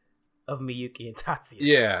because of Miyuki and Tatsuya.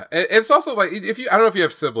 Yeah, it's also like, I don't know if you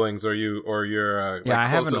have siblings or you're I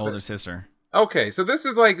have an older sister. Okay, so this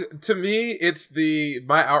is like, to me, it's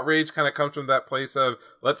my outrage kind of comes from that place of,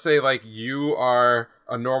 let's say like you are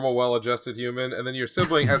a normal, well-adjusted human, and then your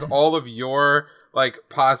sibling has all of your like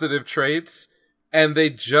positive traits, and they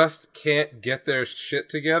just can't get their shit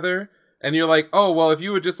together. And you're like, oh, well, if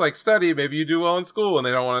you would just like study, maybe you do well in school, and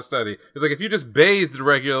they don't want to study. It's like, if you just bathed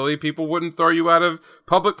regularly, people wouldn't throw you out of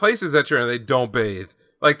public places that you're in. They don't bathe.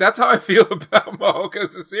 Like, that's how I feel about Mahoka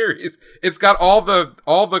as a series. It's got all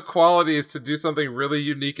the qualities to do something really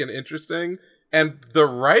unique and interesting. And the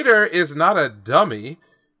writer is not a dummy,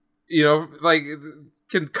 like,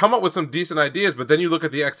 can come up with some decent ideas, but then you look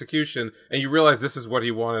at the execution and you realize this is what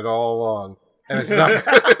he wanted all along. And it's not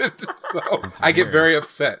good. So I get very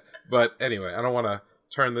upset. But anyway, I don't want to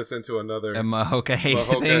turn this into another Mahoka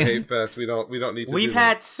hate fest. We don't need to. We've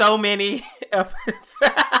had so many episodes.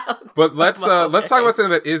 But let's talk about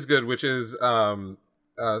something that is good, which is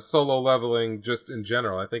Solo Leveling just in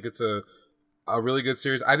general. I think it's a really good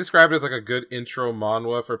series. I describe it as like a good intro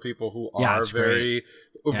manhwa for people who are very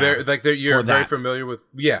like you're very familiar with.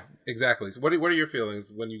 Yeah, exactly. So what are your feelings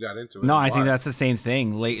when you got into it? No, I think that's the same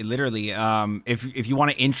thing. Literally, if you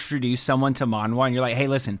want to introduce someone to manhwa and you're like, hey,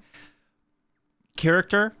 listen,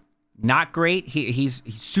 character not great. He's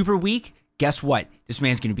super weak. Guess what? This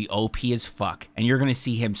man's gonna be OP as fuck, and you're gonna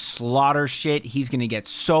see him slaughter shit. He's gonna get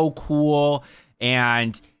so cool,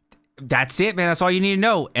 and that's it, man. That's all you need to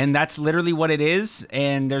know. And that's literally what it is.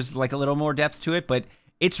 And there's like a little more depth to it, but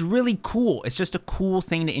it's really cool. It's just a cool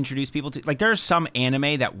thing to introduce people to. Like, there are some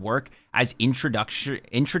anime that work as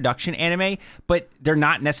introduction anime, but they're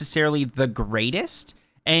not necessarily the greatest.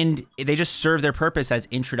 And they just serve their purpose as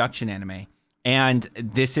introduction anime. And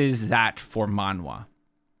this is that for manhwa.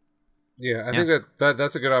 Yeah, I think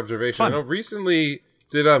that's a good observation. I know recently,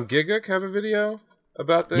 did Giguk have a video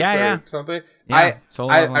about this or something? Yeah,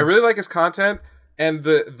 I really like his content, and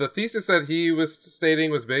the thesis that he was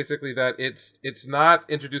stating was basically that it's not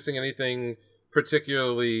introducing anything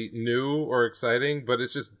particularly new or exciting, but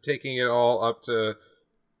it's just taking it all up to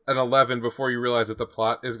an 11 before you realize that the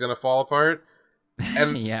plot is going to fall apart.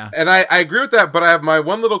 And and I agree with that, but I have my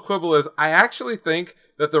one little quibble is I actually think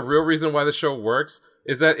that the real reason why the show works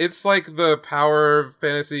is that it's like the power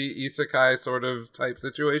fantasy isekai sort of type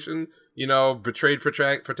situation. Betrayed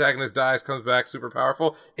protagonist dies, comes back, super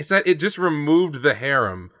powerful. It's that it just removed the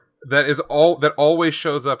harem that always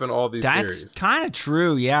shows up in all these series. That's kind of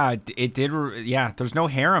true. Yeah, it did. Yeah, there's no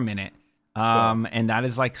harem in it. And that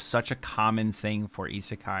is like such a common thing for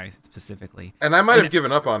isekai specifically. And I might have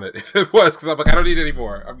given up on it if it was, because I'm like, I don't need any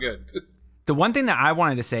more. I'm good. The one thing that I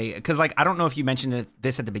wanted to say, because like I don't know if you mentioned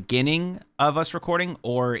this at the beginning of us recording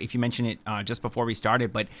or if you mentioned it just before we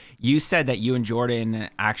started, but you said that you and Jordan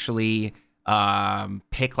actually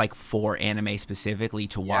pick like 4 anime specifically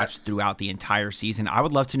to watch throughout the entire season. I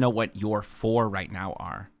would love to know what your 4 right now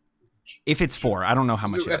are. If it's 4, I don't know how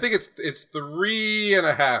much. I think it's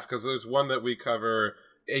 3.5 because there's one that we cover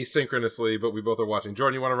asynchronously, but we both are watching.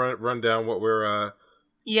 Jordan, you want to run down what we're?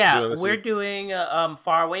 We're doing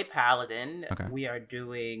Faraway Paladin. Okay. We are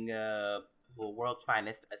doing The World's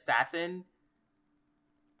Finest Assassin.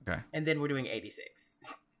 Okay. And then we're doing 86.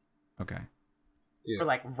 Okay. Yeah. For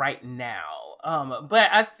like right now. But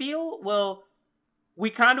I feel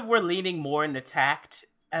we kind of were leaning more into Tact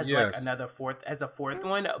as like a fourth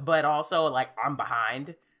one, but also like I'm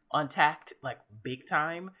behind on Tact like big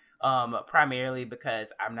time. Primarily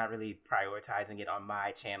because I'm not really prioritizing it on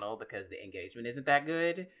my channel because the engagement isn't that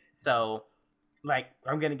good. So like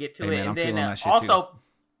I'm gonna get to it, man, and then also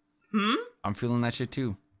I'm feeling that shit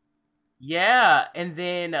too. Yeah, and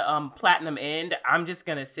then Platinum End, I'm just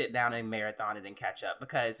gonna sit down and marathon it and catch up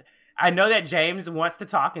because I know that James wants to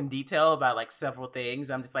talk in detail about like several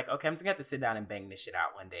things. I'm just like, okay, I'm just gonna have to sit down and bang this shit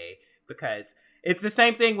out one day because it's the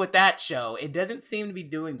same thing with that show. It doesn't seem to be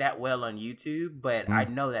doing that well on YouTube, but I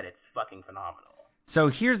know that it's fucking phenomenal. So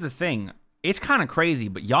here's the thing. It's kind of crazy,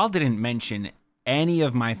 but y'all didn't mention any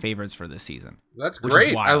of my favorites for this season. That's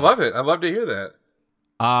great. I love it. I love to hear that.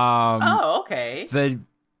 Okay. The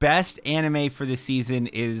best anime for this season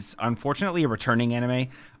is unfortunately a returning anime.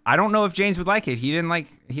 I don't know if James would like it. He doesn't like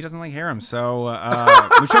harem. So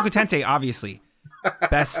Mushoku Tensei, obviously.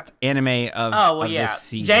 best anime of, Oh well, of yeah. this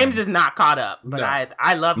season. James is not caught up, but No.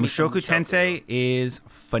 I love me some Mushoku Tensei is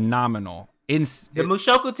phenomenal. The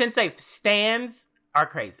Mushoku Tensei stands are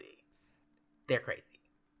crazy. They're crazy.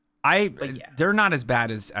 But yeah. They're not as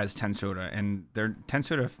bad as Tensura, and their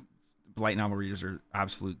Tensura light novel readers are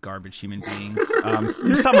absolute garbage human beings.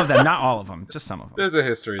 Some of them, not all of them, just some of them. There's a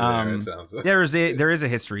history there. It sounds like. There is a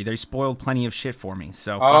history. They spoiled plenty of shit for me.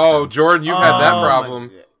 So oh, Jordan, you've had that problem.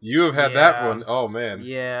 my God. You have had that one. Oh man.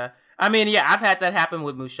 Yeah. I mean, yeah, I've had that happen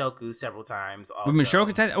with Mushoku several times. Also. with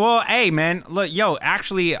Mushoku Tensei, well, hey man, look,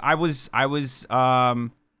 actually, I was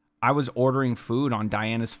ordering food on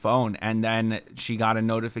Diana's phone, and then she got a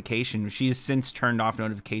notification. She's since turned off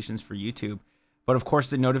notifications for YouTube. But of course,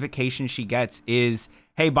 the notification she gets is,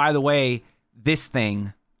 hey, by the way, this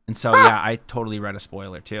thing. And so, yeah, I totally read a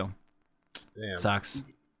spoiler, too. Damn. Sucks.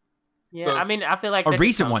 Yeah, So- I mean, I feel like A that just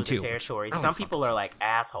recent comes one, with the too. territory. Oh, Some fucking people are like sucks.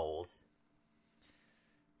 assholes.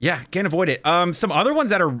 Yeah, can't avoid it. Some other ones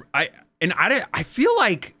that are, I feel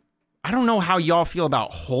like, I don't know how y'all feel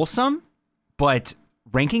about Wholesome, but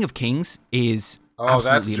Ranking of Kings is Oh, that's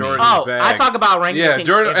absolutely Jordan's amazing. Oh, bag. I talk about ranking. Yeah, Kings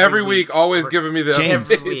Jordan every week always For- giving me the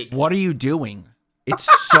James, every week. what are you doing? It's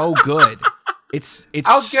so good. It's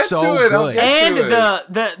I'll get so to it, I'll good. get And to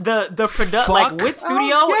it. the product, Fuck. like with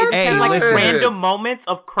Studio, Oh, it just yes. has like Listen. random moments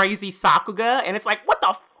of crazy Sakuga, and it's like, where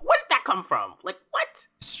did that come from? Like, what?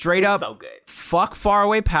 Straight It's up, so good. fuck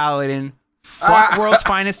Faraway Paladin, fuck World's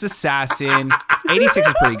Finest Assassin. 86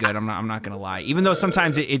 is pretty good. I'm not gonna lie, even though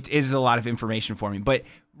sometimes it is a lot of information for me. But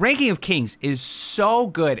Ranking of Kings is so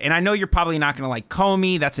good, and I know you're probably not gonna like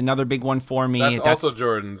Comey. That's another big one for me. That's also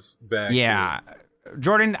Jordan's bag. yeah.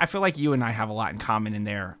 Jordan, I feel like you and I have a lot in common in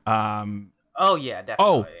there. Oh yeah,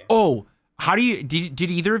 definitely. How do you did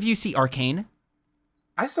either of you see Arcane?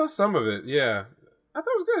 I saw some of it. Yeah, I thought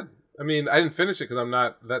it was good. I mean, I didn't finish it because I'm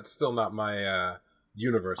not. That's still not my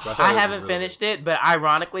universe. But I haven't finished it, but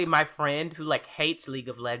ironically, my friend who like hates League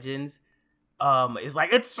of Legends, is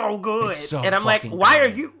like, it's so good, It's so and I'm like, fucking why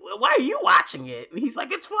good. are you watching it? And he's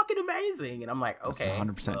like, it's fucking amazing, and I'm like, okay, That's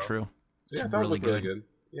 100% well. true. Yeah, It's that really looked really good. good.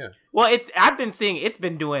 Yeah. Well, I've been seeing it's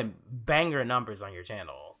been doing banger numbers on your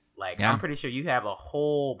channel. Like, Yeah. I'm pretty sure you have a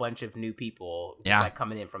whole bunch of new people just Yeah. like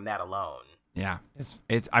coming in from that alone. Yeah,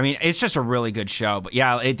 it's. I mean, it's just a really good show. But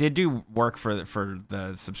yeah, it did do work for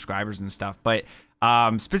the subscribers and stuff. But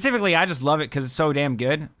specifically, I just love it because it's so damn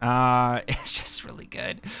good. It's just really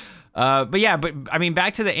good. But I mean,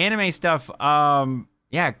 back to the anime stuff.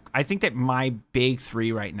 Yeah, I think that my big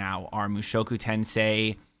three right now are Mushoku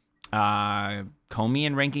Tensei, Comey,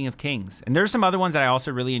 and Ranking of Kings. And there's some other ones that I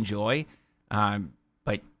also really enjoy.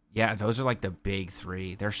 But yeah, those are like the big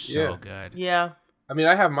three. They're so good. Yeah. I mean,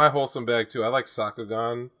 I have my wholesome bag too. I like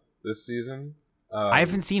Sakugan this season. I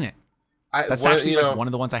haven't seen it. That's one- actually you like know, one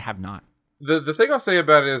of the ones I have not. The thing I'll say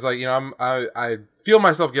about it is like, you know, I feel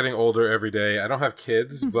myself getting older every day. I don't have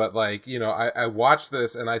kids, but like, you know, I watch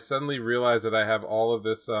this and I suddenly realize that I have all of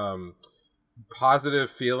this positive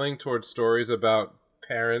feeling towards stories about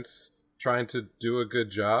parents trying to do a good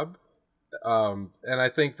job. And I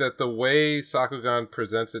think that the way Sakugan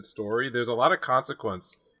presents its story, there's a lot of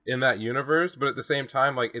consequence in that universe, but at the same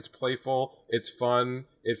time, like, it's playful, it's fun,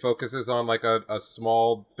 it focuses on like a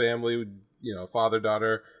small family, you know,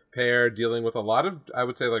 father-daughter pair dealing with a lot of, I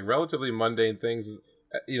would say, like, relatively mundane things,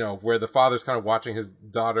 you know, where the father's kind of watching his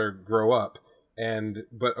daughter grow up,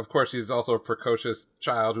 but of course she's also a precocious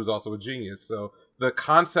child who's also a genius. So the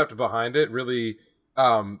concept behind it really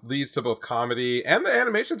leads to both comedy, and the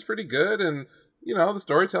animation's pretty good, and you know, the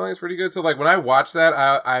storytelling is pretty good. So like when I watch that,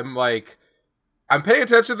 I'm paying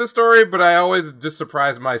attention to the story, but I always just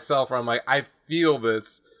surprise myself where I'm like, I feel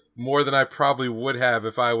this more than I probably would have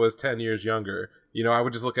if I was 10 years younger. You know, I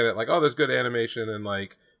would just look at it like, oh, there's good animation and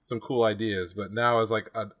like some cool ideas. But now as like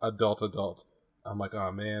an adult, I'm like,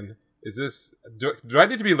 oh man, is this, do I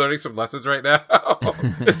need to be learning some lessons right now?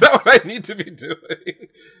 Is that what I need to be doing?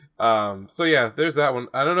 So yeah, there's that one.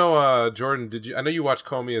 I don't know, Jordan, I know you watch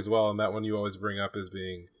Comey as well, and that one you always bring up as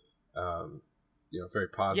being, you know, very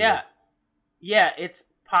positive. Yeah, it's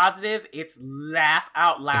positive. It's laugh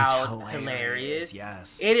out loud, It's hilarious.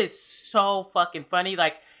 yes. It is so fucking funny.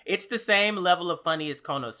 Like, it's the same level of funny as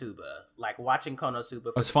Konosuba. Like, watching Konosuba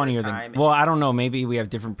for It's the funnier first than time. well, I don't know. Maybe we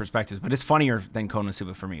have different perspectives, but it's funnier than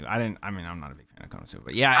Konosuba for me. I'm not a big fan of Konosuba,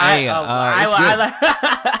 but yeah,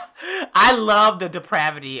 I love the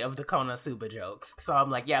depravity of the Konosuba jokes. So I'm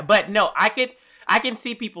like, yeah, but no, I can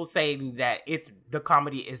see people saying that the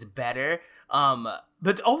comedy is better.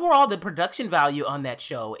 But overall, the production value on that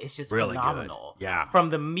show is just Really good. phenomenal. Yeah. From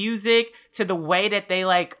the music to the way that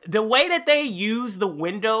they use the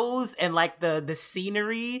windows and like the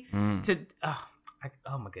scenery to,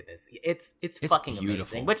 oh my goodness, it's fucking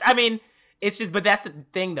beautiful. amazing. Which I mean, it's just, but that's the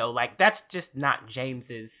thing though. Like that's just not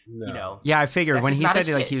James's. No. You know. Yeah, I figured when he said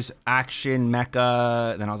like he was was action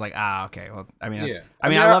mecha, then I was like, okay. Well, I mean, that's, Yeah. I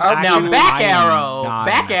mean, I I mean, love I- action. now Back I am Arrow, not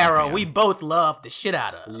a Back mecha Arrow, fan. we both love the shit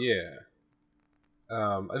out of. Yeah.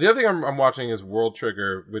 The other thing I'm watching is World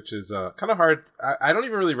Trigger, which is kind of hard. I don't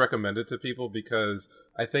even really recommend it to people because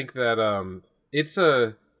I think that it's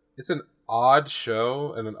an odd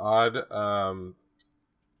show and an odd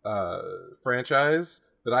franchise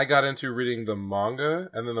that I got into reading the manga,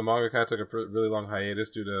 and then the manga kind of took a really long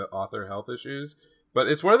hiatus due to author health issues. But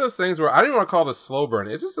it's one of those things where I don't even want to call it a slow burn.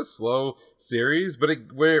 It's just a slow series, but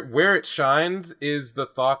where it shines is the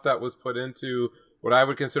thought that was put into what I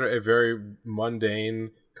would consider a very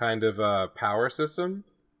mundane kind of power system.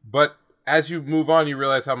 But as you move on, you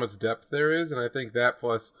realize how much depth there is, and I think that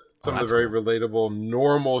plus some of the very relatable,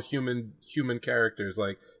 normal human characters.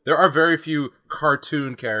 Like, there are very few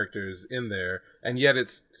cartoon characters in there, and yet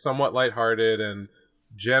it's somewhat lighthearted and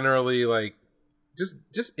generally like just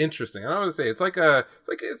interesting. I don't want to say it's like a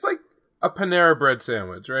Panera bread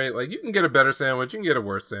sandwich, right? Like, you can get a better sandwich, you can get a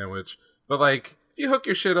worse sandwich, but like if you hook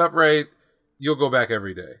your shit up right, you'll go back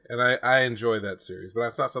every day. And I enjoy that series, but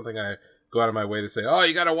it's not something I go out of my way to say, oh,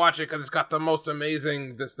 you got to watch it because it's got the most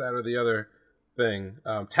amazing this, that, or the other thing.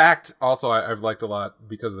 Tact also I've liked a lot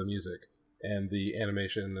because of the music and the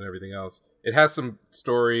animation and everything else. It has some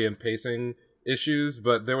story and pacing issues,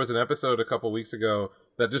 but there was an episode a couple weeks ago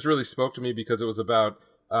that just really spoke to me because it was about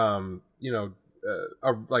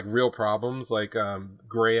like real problems, like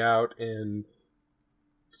gray out in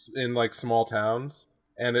like small towns,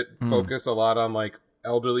 and it focused a lot on like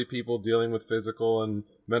elderly people dealing with physical and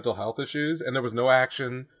mental health issues, and there was no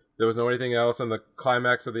action, there was no anything else, and the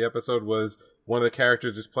climax of the episode was one of the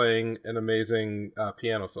characters just playing an amazing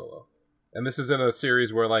piano solo. And this is in a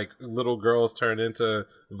series where like little girls turn into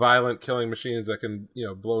violent killing machines that can,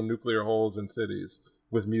 blow nuclear holes in cities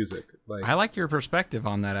with music. Like, I like your perspective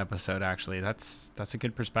on that episode. Actually, that's a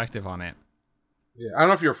good perspective on it. Yeah, I don't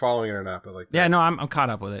know if you're following it or not, but like, yeah, no, I'm caught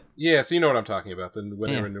up with it. Yeah, so you know what I'm talking about. Then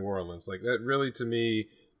when they were in New Orleans, like that really to me,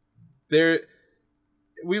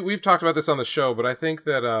 we've talked about this on the show, but I think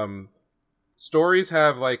that stories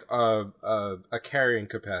have like a carrying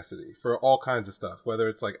capacity for all kinds of stuff, whether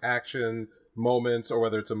it's like action moments or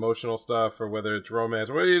whether it's emotional stuff or whether it's romance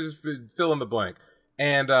or whether you just fill in the blank.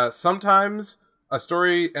 And sometimes a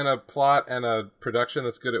story and a plot and a production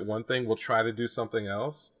that's good at one thing will try to do something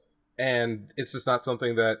else, and it's just not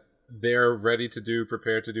something that they're ready to do,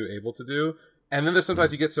 prepared to do, able to do. And then there's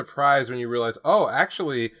sometimes you get surprised when you realize, oh,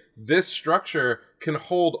 actually this structure can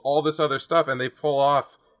hold all this other stuff, and they pull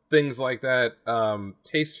off things like that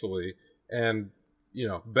tastefully and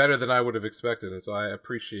better than I would have expected. And so I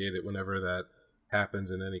appreciate it whenever that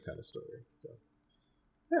happens in any kind of story. So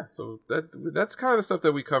yeah, so that's kind of the stuff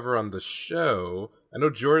that we cover on the show. I know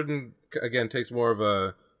Jordan again takes more of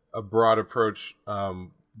a broad approach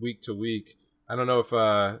week to week. I don't know if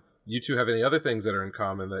you two have any other things that are in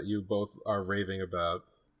common that you both are raving about,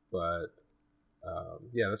 but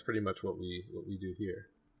yeah, that's pretty much what we do here.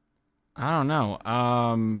 I don't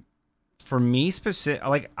know. For me specific,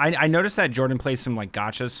 like I noticed that Jordan plays some like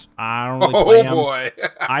gotchas. I don't really play them. Oh boy!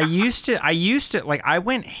 I used to like I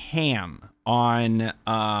went ham on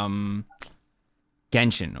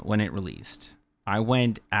Genshin when it released. I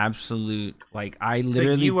went absolute like I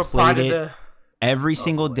literally played it every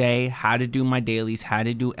single day. Had to do my dailies. Had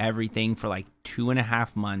to do everything for like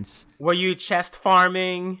 2.5 months. Were you chest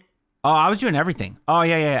farming? Oh, I was doing everything. Oh,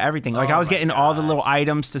 yeah, everything. Like, I was getting all the little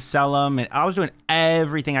items to sell them, and I was doing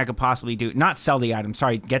everything I could possibly do. Not sell the items,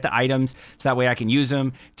 sorry, get the items so that way I can use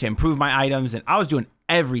them to improve my items, and I was doing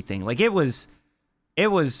everything. Like, it was,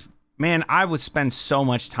 man, I would spend so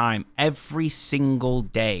much time every single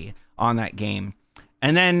day on that game.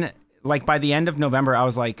 And then, like, by the end of November, I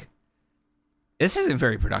was like, this isn't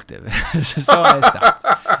very productive. So I stopped.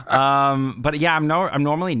 But yeah, I'm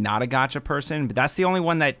normally not a gacha person, but that's the only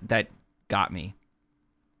one that got me.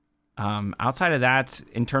 Outside of that,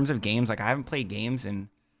 in terms of games, like I haven't played games and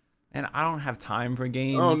I don't have time for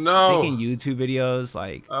games. Oh no. Making YouTube videos,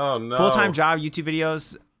 like no. Full-time job YouTube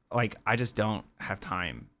videos, like I just don't have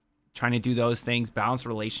time. Trying to do those things, balance a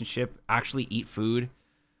relationship, actually eat food.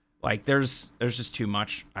 Like there's just too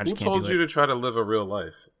much. I just can't do it. Who told you to try to live a real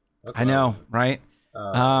life? I know, right?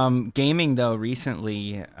 Gaming though,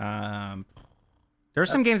 recently,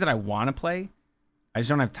 there's some games that I want to play. I just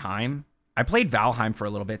don't have time. I played Valheim for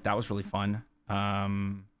a little bit. That was really fun.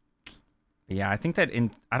 Yeah, I think that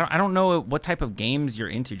I don't know what type of games you're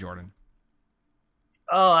into, Jordan.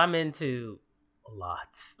 Oh, I'm into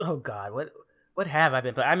lots. Oh God, what what have I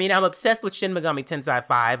been playing? I mean, I'm obsessed with Shin Megami Tensei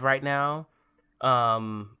 5 right now.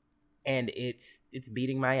 And it's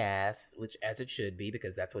beating my ass, which as it should be,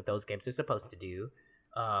 because that's what those games are supposed to do.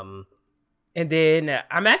 And then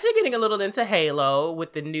I'm actually getting a little into Halo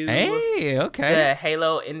with the new the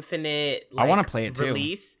Halo Infinite I want to play it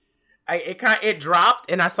release. It dropped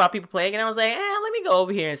and I saw people playing and I was like, let me go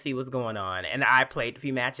over here and see what's going on. And I played a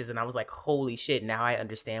few matches and I was like, holy shit, now I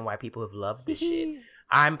understand why people have loved this shit.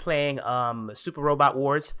 I'm playing Super Robot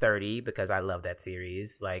Wars 30 because I love that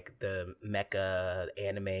series, like the mecha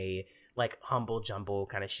anime, like humble jumble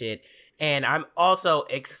kind of shit. And I'm also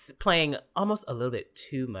playing almost a little bit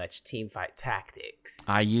too much Teamfight Tactics.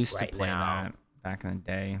 I used to play that back in the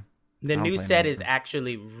day. The new set is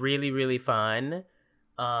actually really, really fun.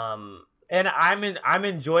 And I'm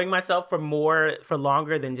enjoying myself for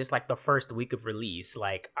longer than just like the first week of release.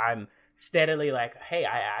 Like I'm steadily like, hey,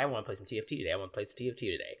 I want to play some TFT today. I want to play some TFT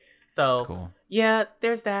today. So that's cool. Yeah,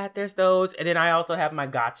 there's that. There's those. And then I also have my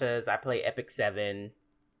gachas. I play Epic 7.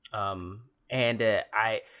 And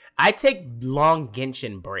I take long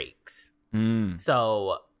Genshin breaks.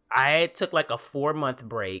 So I took like a 4-month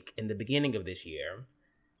break in the beginning of this year.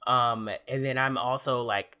 And then I'm also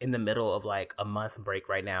like in the middle of like a month break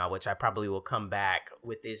right now, which I probably will come back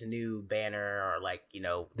with this new banner or like, you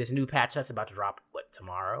know, this new patch that's about to drop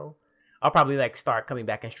tomorrow. I'll probably like start coming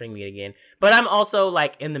back and streaming it again. But I'm also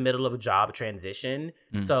like in the middle of a job transition.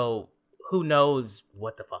 So who knows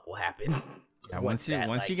what the fuck will happen. Yeah, once you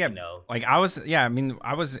get, you know, like I was in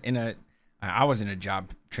a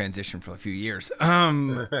job transition for a few years.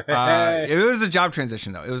 It was a job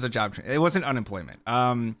transition though. It was a job. It wasn't unemployment.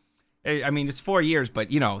 I mean, it's 4 years,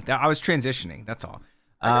 but you know, I was transitioning. That's all.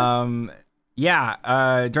 During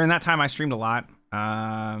that time I streamed a lot.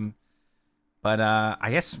 But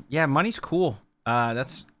I guess, yeah, money's cool. I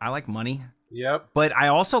like money. Yep. But I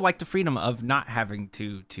also like the freedom of not having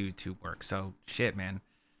to work. So shit, man.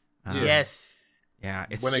 Yes. Yeah,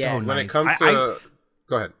 it's when nice. It comes to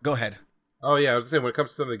Go ahead. Oh yeah, I was just saying when it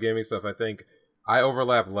comes to some of the gaming stuff, I think I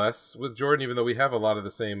overlap less with Jordan, even though we have a lot of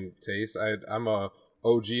the same tastes. I'm a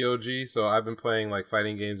OG, so I've been playing like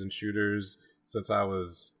fighting games and shooters since I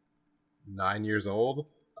was 9 years old.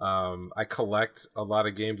 I collect a lot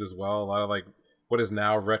of games as well. A lot of like what is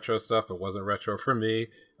now retro stuff, but wasn't retro for me.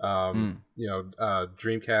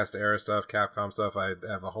 Dreamcast era stuff, Capcom stuff. I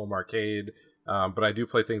have a home arcade. But I do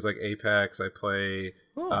play things like Apex. I play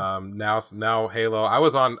now Halo. I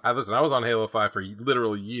was on Halo 5 for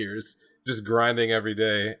literal years, just grinding every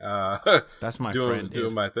day. That's my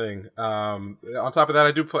doing my thing. On top of that,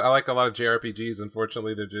 I like a lot of JRPGs.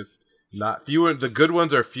 Unfortunately, they're just not few. The good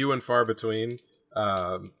ones are few and far between.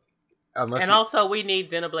 Also, we need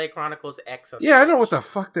Xenoblade Chronicles X. Yeah, I don't know what the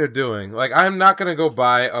fuck they're doing. Like, I'm not gonna go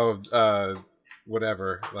buy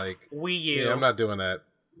whatever. Like Wii U. Yeah, I'm not doing that.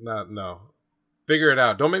 No. Figure it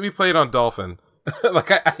out. Don't make me play it on Dolphin.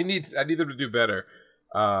 Like I need them to do better.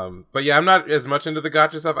 But yeah, I'm not as much into the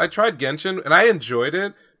gacha stuff. I tried Genshin and I enjoyed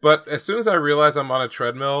it, but as soon as I realized I'm on a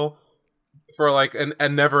treadmill for like a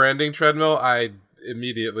never-ending treadmill, I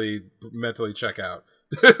immediately mentally check out.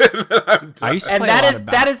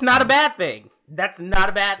 That is not a bad thing. That's not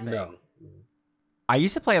a bad thing. No. I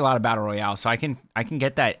used to play a lot of Battle Royale, so I can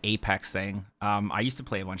get that Apex thing. I used to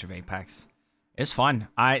play a bunch of Apex. It's fun.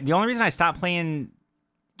 The only reason I stopped playing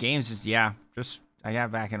games is I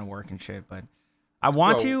got back into work and shit, but I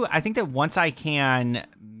think that once I can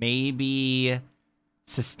maybe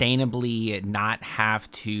sustainably not have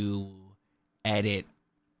to edit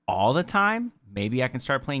all the time, maybe I can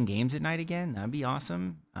start playing games at night again. That'd be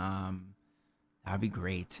awesome. That'd be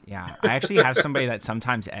great. Yeah. I actually have somebody that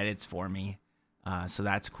sometimes edits for me. So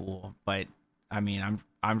that's cool. But I mean,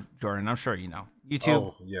 I'm Jordan, I'm sure you know. YouTube.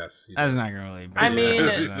 Oh, yes. That's not really bad. I mean,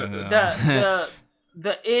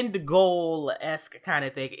 the end goal-esque kind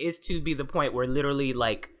of thing is to be the point where literally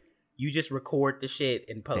like you just record the shit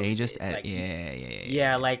and post they just it. edit. Like,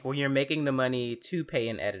 yeah, like when you're making the money to pay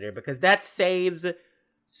an editor, because that saves,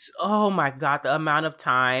 oh my god, the amount of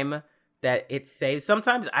time that it saves.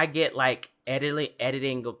 Sometimes I get like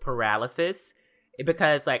editing paralysis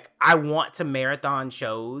because like I want to marathon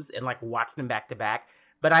shows and like watch them back to back.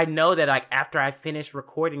 But I know that like after I finish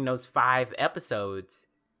recording those 5 episodes,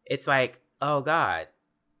 it's like, oh god,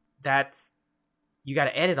 you got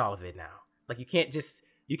to edit all of it now. Like you can't just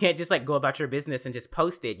like go about your business and just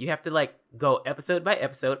post it. You have to like go episode by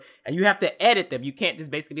episode and you have to edit them. You can't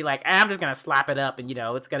just basically be like, I'm just going to slap it up and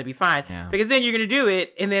it's going to be fine. Yeah. Because then you're going to do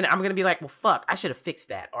it and then I'm going to be like, well, fuck, I should have fixed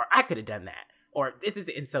that, or I could have done that. Or this is,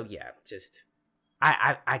 and so yeah, just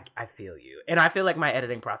I feel you. And I feel like my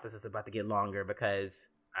editing process is about to get longer because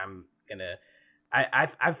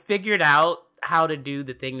I've figured out how to do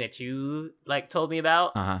the thing that you like told me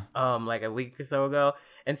about like a week or so ago.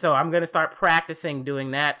 And so I'm going to start practicing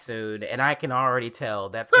doing that soon, and I can already tell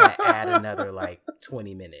that's going to add another like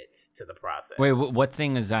 20 minutes to the process. Wait, what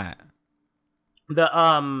thing is that?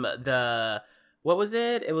 The what was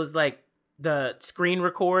it? It was like the screen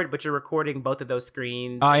record, but you're recording both of those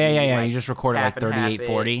screens. Oh, yeah. Like, you just record it like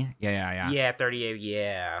 3840. Yeah. Yeah, 38.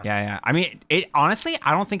 Yeah. I mean, it honestly,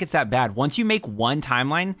 I don't think it's that bad. Once you make one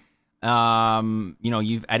timeline,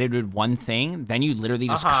 you've edited one thing, then you literally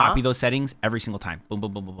just copy those settings every single time. Boom,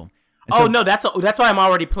 boom, boom, boom, boom. No, that's why I'm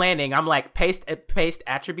already planning. I'm like paste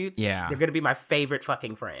attributes. Yeah, they're gonna be my favorite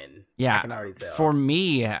fucking friend. Yeah, I can already tell. For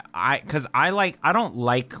me, I don't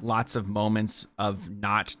like lots of moments of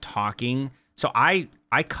not talking, so I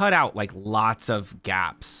cut out like lots of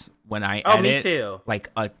gaps when I edit. Me too. Like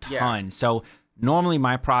a ton. Yeah. So normally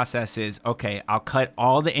my process is okay. I'll cut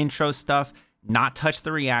all the intro stuff, not touch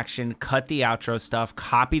the reaction, cut the outro stuff,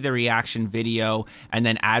 copy the reaction video, and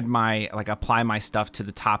then apply my stuff to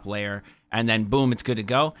the top layer, and then boom, it's good to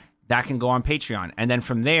go. That can go on Patreon. And then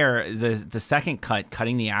from there, the second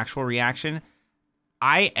cutting the actual reaction,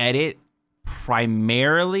 I edit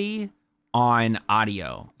primarily on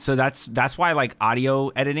audio. So that's why like audio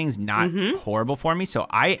editing is not horrible for me. So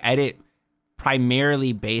I edit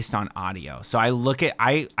primarily based on audio. So I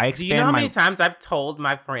expand. Do you know how many times I've told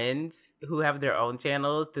my friends who have their own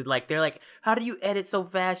channels to like, they're like, how do you edit so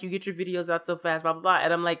fast? You get your videos out so fast, blah, blah, blah.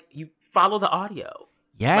 And I'm like, you follow the audio.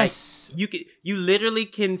 Yes. Like, you literally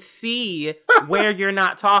can see where you're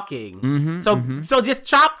not talking. So just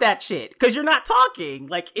chop that shit because you're not talking.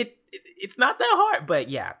 Like it's not that hard.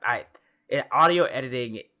 But yeah, audio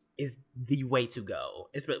editing is the way to go.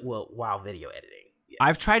 While video editing.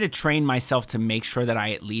 I've tried to train myself to make sure that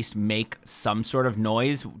I at least make some sort of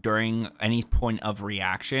noise during any point of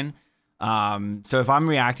reaction. So if I'm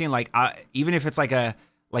reacting, like even if it's like a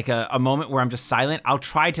moment where I'm just silent, I'll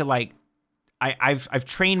try to like I've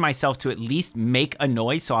trained myself to at least make a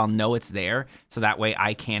noise so I'll know it's there, so that way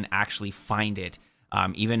I can actually find it,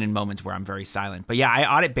 even in moments where I'm very silent. But yeah,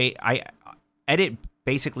 I edit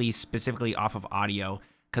basically specifically off of audio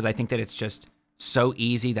because I think that it's just so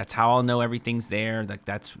easy. That's how I'll know everything's there. Like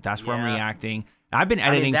that's where I'm reacting. I've been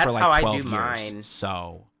editing for like 12 years. Mine.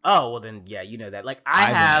 So. Oh well, then yeah, you know that. Like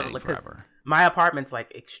I have because my apartment's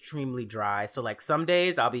like extremely dry. So like some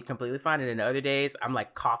days I'll be completely fine, and then other days I'm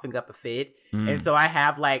like coughing up a fit. And so I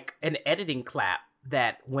have like an editing clap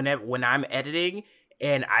that when I'm editing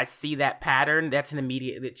and I see that pattern, that's an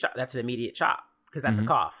immediate chop because that's a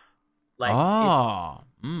cough. Like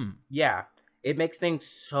yeah. It makes things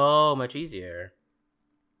so much easier.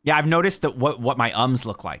 Yeah, I've noticed that what my ums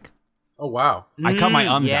look like. Oh wow! I cut my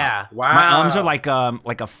ums out. Wow. My ums are like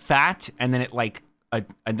a fat, and then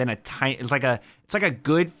a tiny. It's like a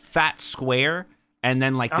good fat square, and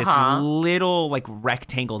then like this little like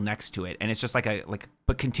rectangle next to it, and it's just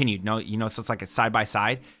but continued. No, so it's like a side by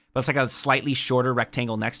side, but it's like a slightly shorter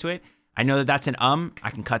rectangle next to it. I know that's an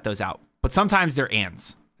I can cut those out, but sometimes they're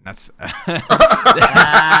ands. That's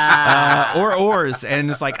or ors, and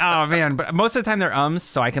it's like, oh man, but most of the time they're ums,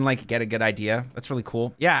 so I can like get a good idea. That's really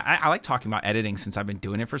cool. Yeah, I like talking about editing since I've been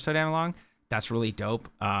doing it for so damn long. That's really dope.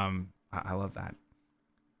 I love that.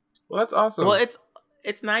 Well, that's awesome. Well,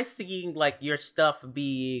 it's nice seeing like your stuff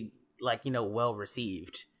be like, well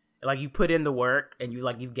received. Like you put in the work and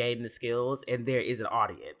you've gained the skills, and there is an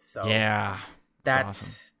audience. So yeah, that's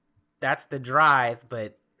awesome. That's the drive,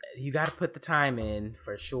 but you got to put the time in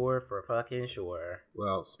for fucking sure.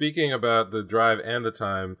 Well, speaking about the drive and the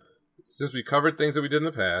time, since we covered things that we did in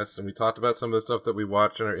the past and we talked about some of the stuff that we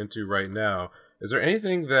watch and are into right now, is there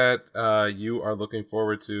anything that you are looking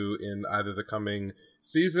forward to in either the coming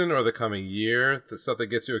season or the coming year? The stuff that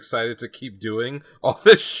gets you excited to keep doing all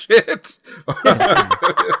this shit?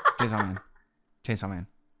 Chainsaw Man.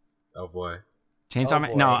 Oh boy. Chainsaw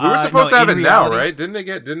Man. No, we were supposed to have it now, right? Didn't it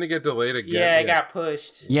get delayed again? Yeah, it got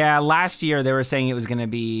pushed. Yeah, last year they were saying it was going to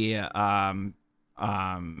be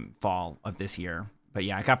fall of this year, but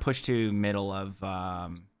yeah, it got pushed to middle of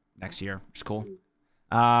next year, which is cool.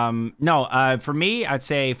 For me, I'd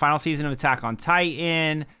say final season of Attack on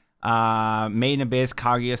Titan, Made in Abyss,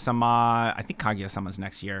 Kaguya-sama. I think Kaguya-sama's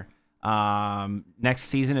next year. Next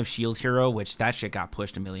season of Shield Hero, which that shit got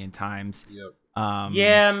pushed a million times. Yep.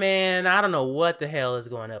 Yeah, man, I don't know what the hell is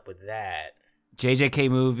going up with that. JJK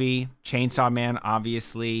movie, Chainsaw Man,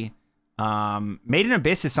 obviously. Made in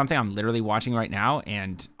Abyss is something I'm literally watching right now,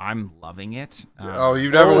 and I'm loving it.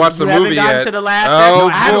 You've never watched the movie yet? To the last boy!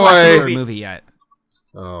 I haven't watched the movie yet.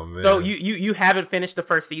 Oh man! So you haven't finished the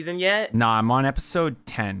first season yet? No, I'm on episode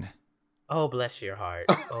 10. Oh, bless your heart.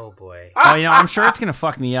 Oh boy. Oh, I'm sure it's gonna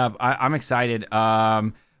fuck me up. I'm excited.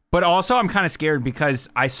 But also I'm kind of scared because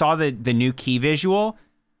I saw the new key visual.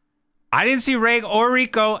 I didn't see Reg or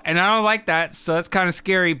Rico, and I don't like that, so that's kind of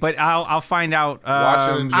scary. But I'll find out. Watch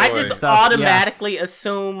and enjoy. I just automatically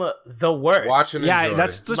assume the worst. Watch and enjoy.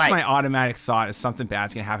 That's just my automatic thought is something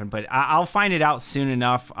bad's gonna happen. But I'll find it out soon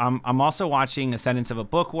enough. I'm also watching Ascendance of a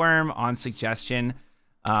Bookworm on suggestion.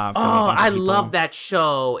 I love that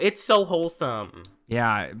show. It's so wholesome.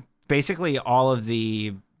 Yeah, basically all of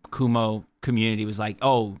the Kumo community was like,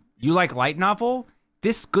 "Oh, you like light novel?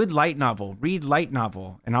 This good light novel. Read light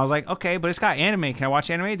novel." And I was like, "Okay, but it's got anime. Can I watch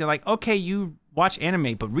anime?" They're like, "Okay, you watch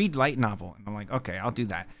anime, but read light novel." And I'm like, "Okay, I'll do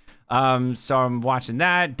that." So I'm watching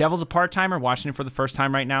that. Devil's a Part-Timer, watching it for the first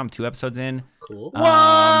time right now. I'm 2 episodes in. Cool.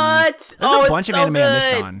 What? There's a bunch of anime I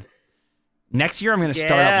missed on. Next year I'm going to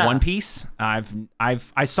start up One Piece. I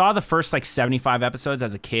saw the first like 75 episodes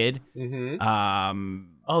as a kid. Mm-hmm.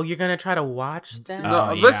 Oh, you're going to try to watch that?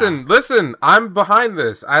 No, listen. I'm behind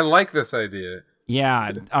this. I like this idea.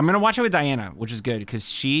 Yeah, I'm gonna watch it with Diana, which is good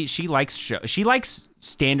because she likes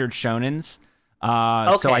standard shonens.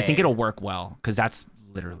 So I think it'll work well because that's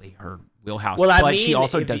literally her wheelhouse. Well, but she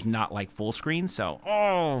also does not like full screen,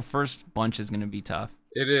 so first bunch is gonna be tough.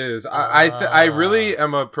 It is. I really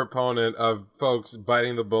am a proponent of folks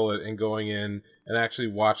biting the bullet and going in and actually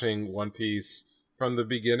watching One Piece from the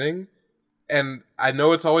beginning. And I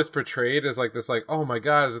know it's always portrayed as like this, like, oh my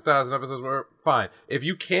god, it's 1,000 episodes. Fine, if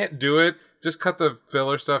you can't do it, just cut the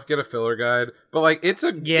filler stuff, get a filler guide. But like, it's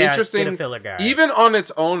interesting, get a filler guide. Even on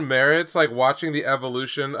its own merits, like watching the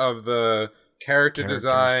evolution of the characters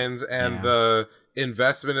designs and the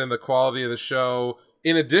investment in the quality of the show,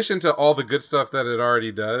 in addition to all the good stuff that it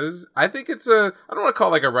already does. I think it's I don't want to call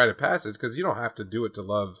it like a rite of passage because you don't have to do it to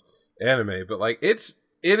love anime, but like it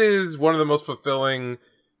is one of the most fulfilling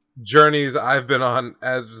journeys I've been on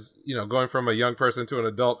as, going from a young person to an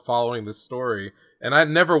adult following this story. And I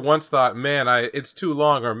never once thought, man, it's too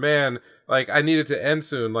long, or man, like I need it to end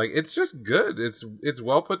soon. Like it's just good. It's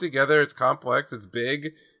well put together. It's complex. It's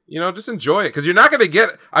big. Just enjoy it because you're not going to get.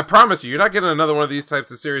 I promise you're not getting another one of these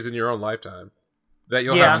types of series in your own lifetime that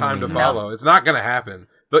you'll have time to follow. It's not going to happen.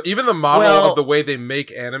 But even the model of the way they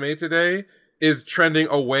make anime today is trending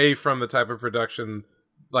away from the type of production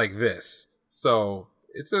like this. So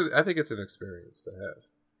I think it's an experience to have.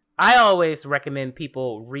 I always recommend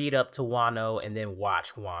people read up to Wano and then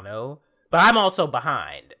watch Wano, but I'm also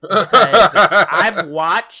behind because I've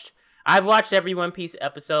watched every One Piece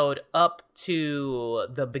episode up to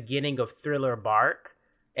the beginning of Thriller Bark,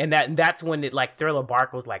 and that's when Thriller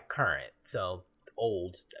Bark was like current, so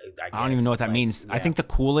old. I guess. I don't even know what that means. Yeah. I think the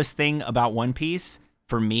coolest thing about One Piece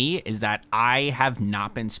for me is that I have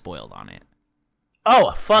not been spoiled on it.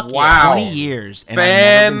 Oh, fuck wow. 20 years. And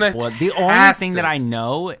I've never been spoiled. The only thing that I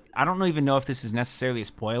know, I don't even know if this is necessarily a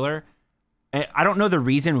spoiler. I don't know the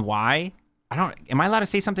reason why. Am I allowed to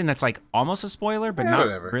say something that's like almost a spoiler, but not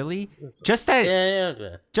really? Just that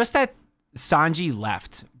Sanji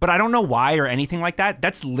left. But I don't know why or anything like that.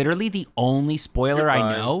 That's literally the only spoiler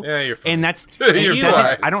I know. Yeah, you're fine. And that's,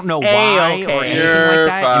 fine. I don't know why or anything like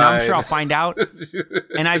that. Fine. And I'm sure I'll find out.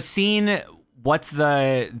 And I've seen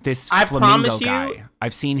this Flamingo guy.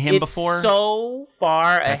 I've seen him before. It's so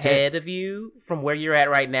far ahead of you from where you're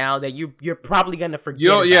at right now that you're probably gonna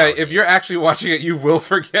forget. If you're actually watching it, you will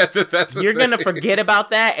forget that's. You're gonna forget about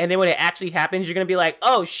that, and then when it actually happens, you're gonna be like,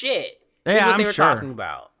 "Oh shit!" This is what they were talking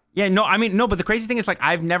about. Yeah, no, but the crazy thing is, like,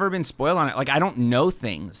 I've never been spoiled on it. Like, I don't know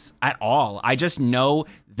things at all. I just know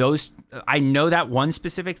I know that one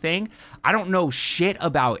specific thing. I don't know shit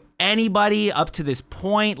about anybody up to this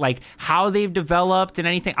point, like how they've developed and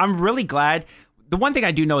anything. I'm really glad. The one thing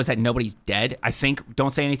I do know is that nobody's dead. I think. Don't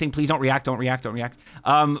say anything. Please don't react. Don't react.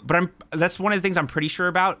 But that's one of the things I'm pretty sure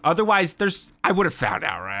about. Otherwise, I would have found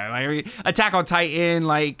out, right? Like Attack on Titan,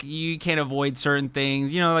 like you can't avoid certain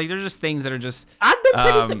things. Like there's just things that are just. I've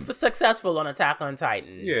been pretty successful on Attack on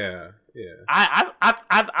Titan. Yeah.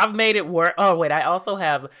 I've made it work. Oh wait, I have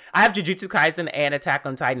Jujutsu Kaisen and Attack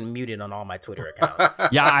on Titan muted on all my Twitter accounts.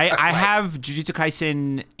 Yeah, I have Jujutsu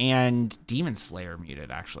Kaisen and Demon Slayer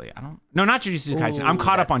muted. Actually, not Jujutsu Kaisen. I'm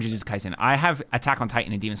caught up on Jujutsu Kaisen. I have Attack on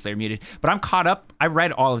Titan and Demon Slayer muted, but I'm caught up. I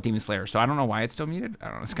read all of Demon Slayer, so I don't know why it's still muted. I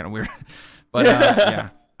don't know. It's kind of weird, but yeah,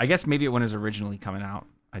 I guess maybe when it was originally coming out,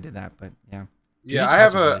 I did that. But yeah,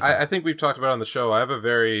 I think we've talked about it on the show. I have a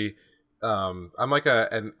very I'm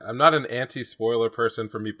not an anti-spoiler person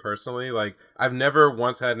for me personally. Like I've never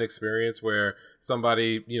once had an experience where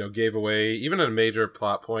somebody, gave away even a major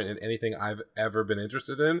plot point in anything I've ever been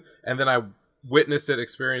interested in, and then I witnessed it,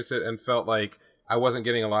 experienced it, and felt like I wasn't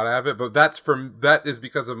getting a lot out of it. But that is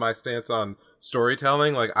because of my stance on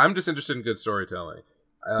storytelling. Like, I'm just interested in good storytelling.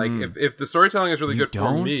 If the storytelling is really good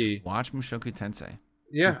for me, watch Mushoku Tensei.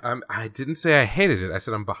 Yeah, I didn't say I hated it. I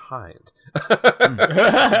said I'm behind. But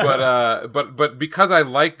because I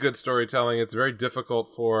like good storytelling, it's very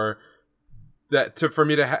difficult for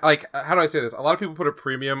me to like. How do I say this? A lot of people put a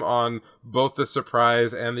premium on both the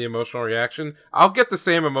surprise and the emotional reaction. I'll get the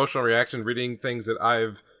same emotional reaction reading things that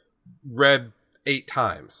I've read 8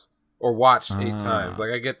 times or watched 8 times.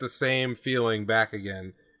 Like, I get the same feeling back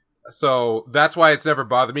again. So that's why it's never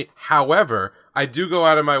bothered me. However, I do go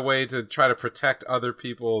out of my way to try to protect other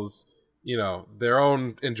people's, their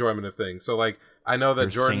own enjoyment of things. So, like, I know that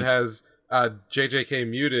Jordan has JJK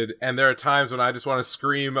muted, and there are times when I just want to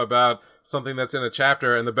scream about something that's in a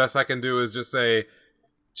chapter, and the best I can do is just say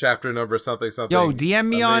chapter number something. Yo, DM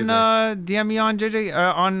me on JJ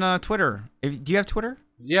on Twitter. Do you have Twitter?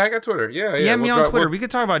 Yeah, I got Twitter. Yeah, DM me on Twitter. We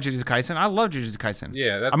could talk about Jujutsu Kaisen. I love Jujutsu Kaisen.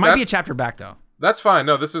 Yeah, I might be a chapter back though. That's fine.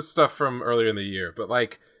 No, this is stuff from earlier in the year, but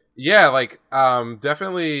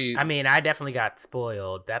definitely. I mean, I definitely got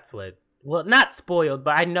spoiled. Well, not spoiled,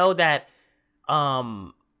 but I know that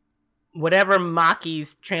whatever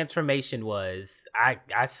Maki's transformation was,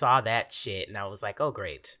 I saw that shit and I was like, oh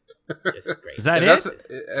great. Just great. Is that it?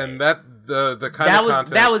 The kind of content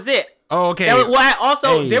that was it. Oh, okay.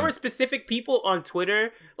 There were specific people on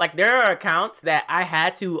Twitter, like there are accounts that I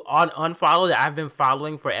had to unfollow that I've been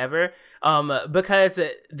following forever, because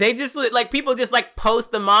they just like people just like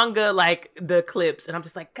post the manga like the clips, and I'm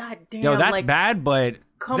just like, God damn. Yo, that's like, bad, but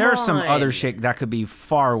there's some other shit that could be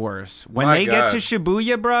far worse. When they get to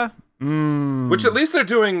Shibuya, bruh. Which at least they're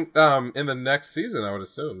doing in the next season, I would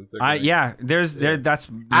assume. That's.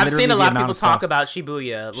 I've seen a lot of people talk about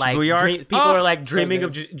Shibuya. Like people are like dreaming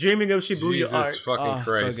of Shibuya Jesus art. Fucking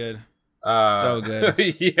Christ! So good. So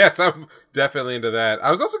good. Yes, I'm definitely into that. I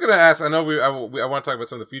was also going to ask. I know I want to talk about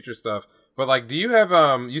some of the future stuff, but like, do you have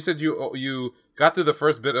you said you got through the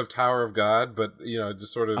first bit of Tower of God, but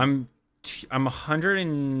just sort of. I'm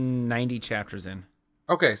 190 chapters in.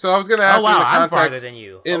 Okay, so I was going to ask. Oh wow, I'm farther than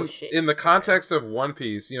you. In the context of One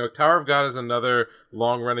Piece, Tower of God is another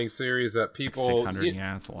long-running series that people 600.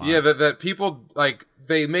 Yeah, that's a lot. Yeah, that people like.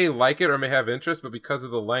 They may like it or may have interest, but because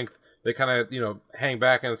of the length, they kind of hang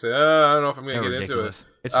back and say, I don't know if I'm going to get ridiculous. Into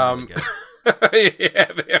it. It's really good.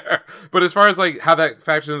 Yeah, they are. But as far as like how that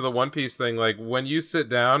factors into the One Piece thing, like when you sit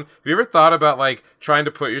down, have you ever thought about like trying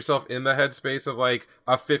to put yourself in the headspace of like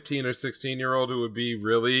a 15 or 16-year-old who would be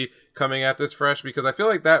really coming at this fresh? Because I feel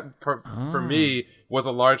like that for me was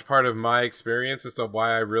a large part of my experience as to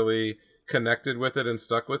why I really connected with it and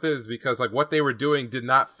stuck with it, is because like what they were doing did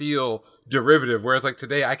not feel derivative, whereas like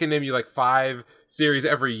today I can name you like 5 series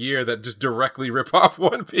every year that just directly rip off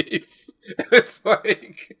One Piece. It's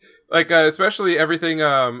like especially everything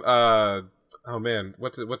oh man,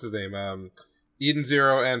 what's his name, Eden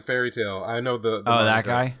Zero and Fairy Tail. I know the that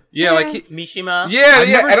guy. Yeah, like Mishima.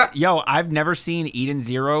 Yeah, I've never seen Eden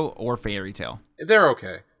Zero or Fairy Tail. They're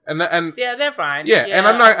okay. And yeah, they're fine. Yeah, and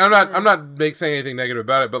I'm not saying anything negative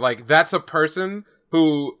about it, but like that's a person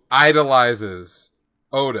who idolizes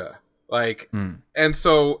Oda. Like, and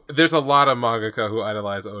so there's a lot of mangaka who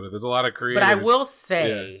idolize Oda. There's a lot of creators. But I will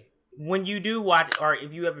say, when you do watch, or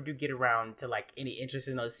if you ever do get around to like any interest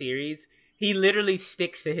in those series, he literally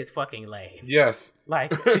sticks to his fucking lane. Yes.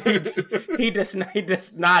 Like he does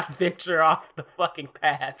not venture off the fucking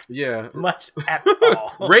path. Yeah. Much at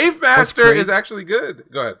all. Rave Master is actually good.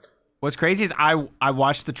 Go ahead. What's crazy is I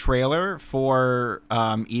watched the trailer for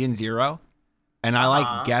Eden Zero, and I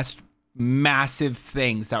like guessed massive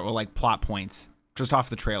things that were like plot points just off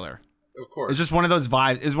the trailer. Of course. It's just one of those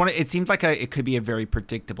vibes. It seems like it could be a very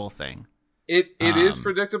predictable thing. It is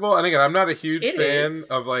predictable, and again, I'm not a huge fan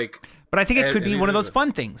of like. But I think it could be one of those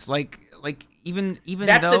fun things, like even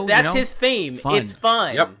that's his theme. Fun. It's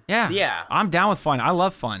fun. Yep. Yeah. I'm down with fun. I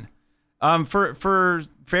love fun. For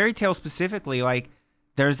Fairy Tail specifically, like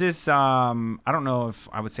there's this. I don't know if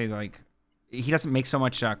I would say like he doesn't make so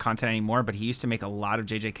much content anymore, but he used to make a lot of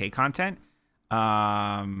JJK content.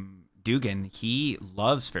 Dugan, he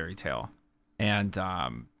loves Fairy Tail, and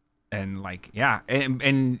like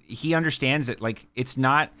and he understands that like it's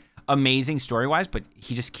not amazing story wise, but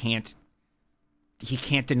he just can't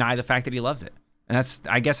deny the fact that he loves it. And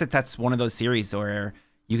I guess that's one of those series where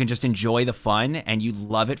you can just enjoy the fun and you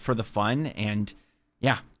love it for the fun. And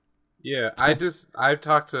yeah. Whenever I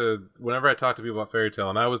talk to people about Fairy Tail,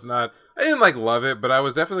 and I didn't like love it, but I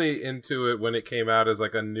was definitely into it when it came out as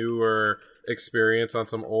like a newer experience on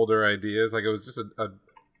some older ideas. Like it was just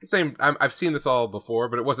it's the same. I've seen this all before,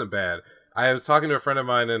 but it wasn't bad. I was talking to a friend of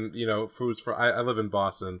mine, and I live in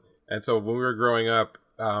Boston. And so when we were growing up,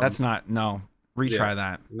 That's not no. Retry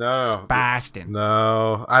that. No, it's Bastin.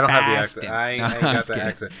 No, I don't have the accent. Bastin. I ain't got the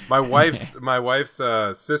accent. My wife's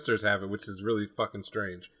sisters have it, which is really fucking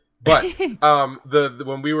strange. But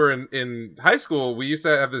when we were in high school, we used to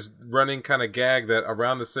have this running kind of gag that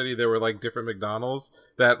around the city there were like different McDonald's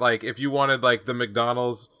that like if you wanted like the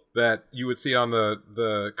McDonald's that you would see on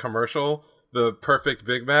the commercial, the perfect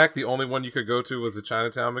Big Mac, the only one you could go to was the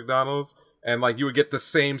Chinatown McDonald's, and like you would get the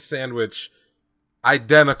same sandwich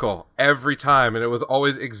identical every time, and it was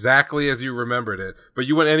always exactly as you remembered it. But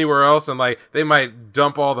you went anywhere else and like they might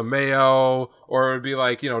dump all the mayo, or it would be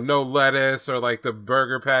like, you know, no lettuce, or like the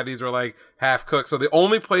burger patties were like half cooked. So the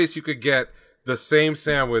only place you could get the same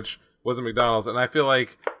sandwich was a McDonald's, and I feel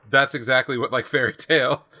like that's exactly what like Fairy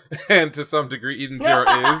Tale and to some degree Eden Zero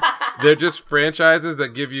is. They're just franchises that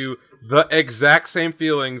give you the exact same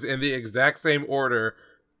feelings in the exact same order,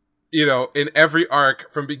 you know, in every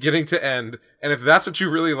arc from beginning to end. And if that's what you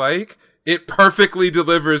really like, it perfectly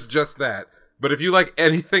delivers just that. But if you like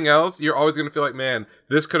anything else, you're always going to feel like, man,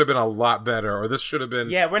 this could have been a lot better, or this should have been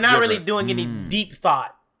we're not different. really doing any deep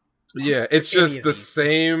thought. Yeah, it's just the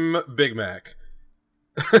same Big Mac.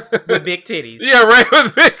 With big titties. Yeah, right,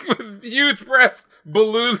 with huge breasts,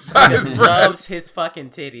 balloon-sized breasts. Loves his fucking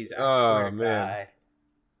titties, I swear to man. God.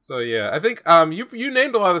 So yeah, I think you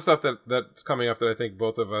named a lot of stuff that's coming up that I think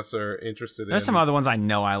both of us are interested in. There's some other ones I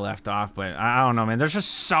know I left off, but I don't know, man. There's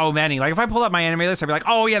just so many. Like if I pull up my anime list, I'd be like,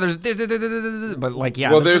 oh yeah, there's this, but like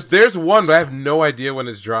yeah. Well, there's one, but I have no idea when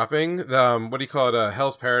it's dropping. What do you call it?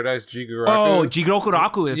 Hell's Paradise, Jiguraku. Oh,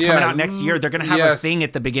 Jigokuraku is coming out next year. They're gonna have a thing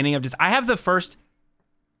at the beginning of this. I have the first.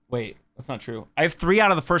 Wait, that's not true. I have 3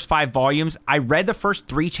 out of the first 5 volumes. I read the first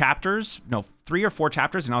 3 or 4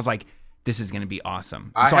 chapters, and I was like, this is going to be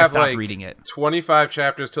awesome. So I stopped reading it. 25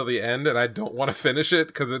 chapters till the end, and I don't want to finish it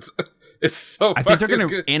because it's so I think they're going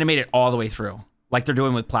to animate it all the way through, like they're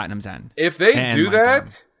doing with Platinum's End. If they do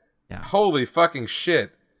that, holy fucking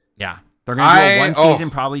shit. Yeah. They're going to do one season,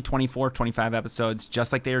 probably 24, 25 episodes,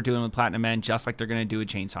 just like they were doing with Platinum End, just like they're going to do with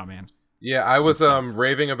Chainsaw Man. Yeah, I was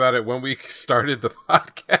raving about it when we started the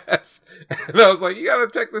podcast, and I was like, "You gotta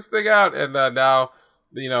check this thing out." And now,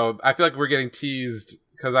 you know, I feel like we're getting teased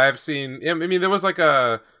because I have seen. I mean, there was like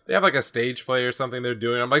they have like a stage play or something they're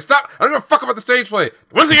doing. I'm like, "Stop! I don't give a fuck about the stage play.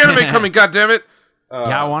 When's the anime coming? God damn it!"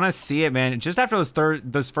 Yeah, I want to see it, man. Just after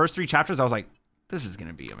those first 3 chapters, I was like, "This is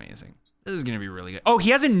gonna be amazing. This is gonna be really good." Oh,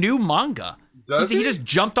 he has a new manga. Does he? He just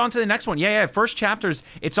jumped onto the next one. Yeah. First chapters.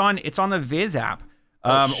 It's on the Viz app.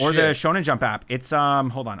 Or the Shonen Jump app. It's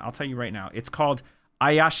hold on, I'll tell you right now. It's called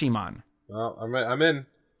Ayashiman. Well, I'm in.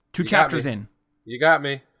 2 chapters in. You got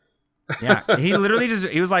me. Yeah, he literally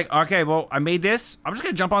he was like, okay, well, I made this. I'm just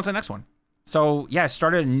gonna jump on to the next one. So yeah,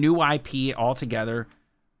 started a new IP altogether.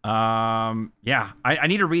 I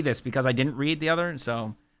need to read this because I didn't read the other.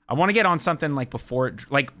 So I want to get on something like before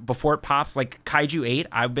it pops, like Kaiju 8.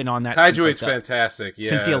 I've been on that. Kaiju 8's fantastic. Yeah,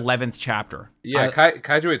 since the 11th chapter. Yeah, Kaiju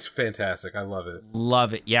 8's fantastic. I love it.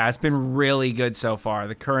 Love it. Yeah, it's been really good so far.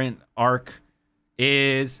 The current arc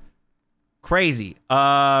is crazy.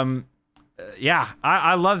 I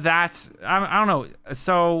love that. I don't know.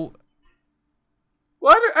 So,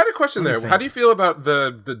 well, I had a question there. How do you feel about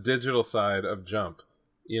the digital side of Jump?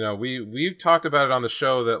 You know, we've talked about it on the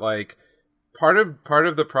show that like. Part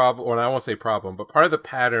of the problem, or I won't say problem, but part of the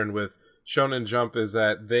pattern with Shonen Jump is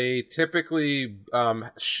that they typically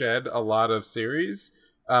shed a lot of series.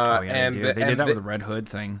 They did that with the Red Hood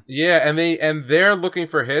thing. Yeah, and they're looking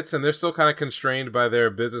for hits, and they're still kind of constrained by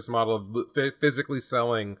their business model of physically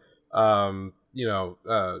selling,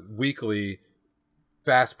 weekly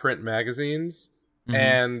fast print magazines. Mm-hmm.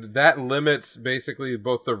 And that limits basically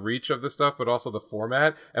both the reach of the stuff, but also the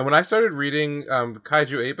format. And when I started reading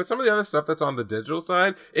Kaiju 8, but some of the other stuff that's on the digital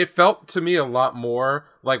side, it felt to me a lot more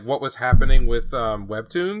like what was happening with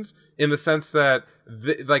webtoons, in the sense that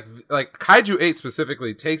like Kaiju 8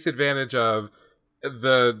 specifically takes advantage of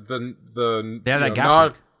the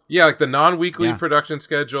non-weekly production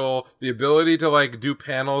schedule, the ability to like do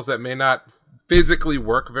panels that may not physically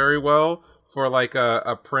work very well for like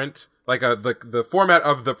a print. Like the format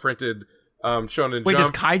of the printed Shonen Wait,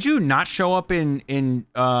 Jump. does Kaiju not show up in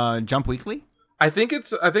Jump Weekly? I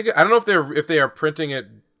don't know if they are printing it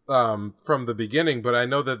from the beginning, but I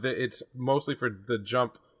know that it's mostly for the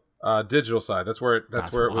Jump digital side. That's where it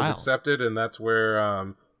was accepted, and that's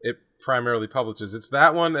where it primarily publishes. It's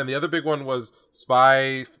that one, and the other big one was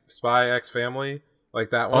Spy X Family, like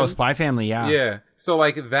that one. Oh, Spy Family, yeah. Yeah. So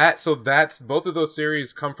like that. So that's both of those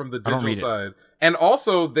series come from the digital side. And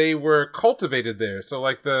also, they were cultivated there. So,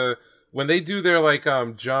 like when they do their like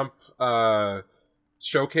Jump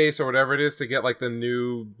showcase or whatever it is to get like the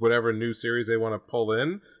new series they want to pull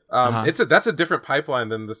in. That's a different pipeline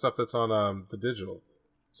than the stuff that's on the digital.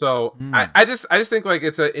 So I just think like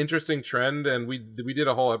it's an interesting trend, and we did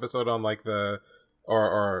a whole episode on like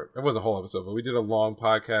or it wasn't a whole episode, but we did a long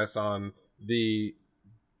podcast on the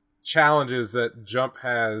challenges that Jump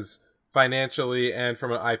has financially and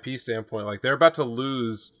from an IP standpoint. Like they're about to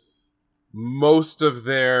lose most of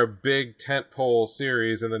their big tentpole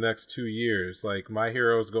series in the next 2 years. Like My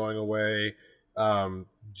Hero is going away.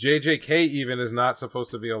 JJK even is not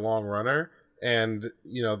supposed to be a long runner. And,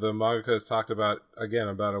 you know, the mangaka has talked about a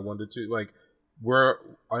 1 to 2, like, we're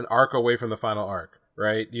an arc away from the final arc,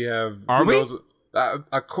 right? You have... Are we?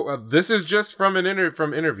 This is just from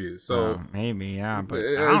from interviews, so... maybe, yeah, but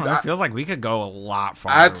I don't know, it feels like we could go a lot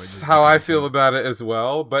farther. That's how I feel about it as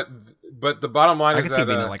well, but the bottom line is that... I could see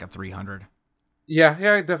being at like a 300. Yeah,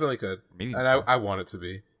 it definitely could. Maybe and I want it to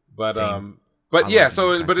be. But, Same. but yeah,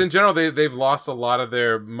 so, but in general, they've lost a lot of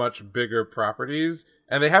their much bigger properties,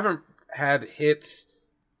 and they haven't had hits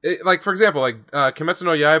like, for example, like Kimetsu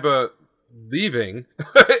no Yaiba leaving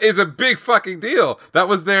is a big fucking deal. That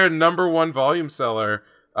was their #1 volume seller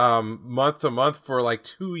month to month for like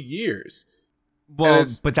 2 years. Well,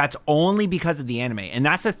 but that's only because of the anime, and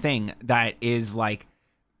that's the thing that is like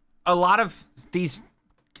a lot of these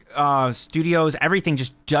studios, everything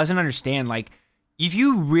just doesn't understand. Like, if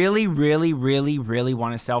you really, really, really, really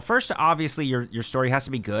want to sell, first, obviously your story has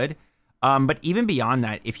to be good. But even beyond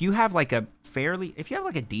that, if you have like a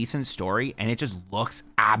decent story and it just looks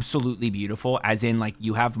absolutely beautiful, as in like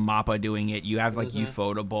you have Mappa doing it, you have like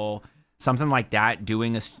Ufotable, something like that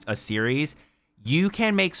doing a series, you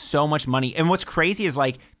can make so much money. And what's crazy is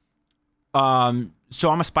like, So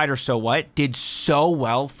I'm a Spider, So What did so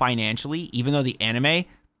well financially, even though the anime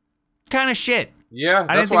kind of shit. Yeah,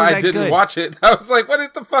 that's why I didn't watch it. I was like,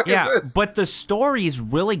 what the fuck is this? But the story is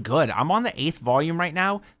really good. I'm on the 8th volume right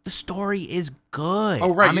now. The story is good.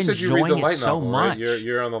 Oh, right. I'm you said you read the light novel, much. Right?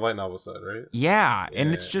 You're on the light novel side, right? Yeah,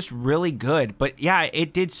 and it's just really good. But yeah,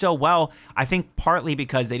 it did so well. I think partly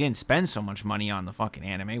because they didn't spend so much money on the fucking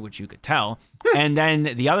anime, which you could tell. And then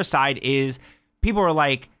the other side is people were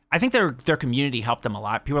like, I think their community helped them a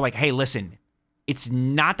lot. People were like, hey, listen, it's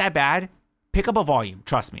not that bad. Pick up a volume.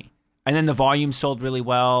 Trust me. And then the volume sold really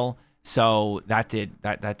well, so that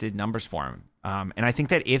did numbers for him. And I think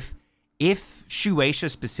that if Shueisha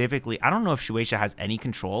specifically, I don't know if Shueisha has any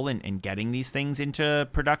control in getting these things into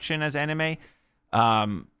production as anime.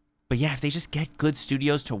 But yeah, if they just get good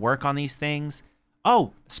studios to work on these things.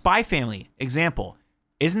 Oh, Spy Family example.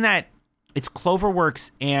 Isn't that it's Cloverworks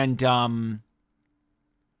and damn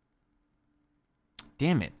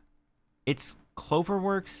it. It's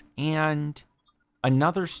Cloverworks and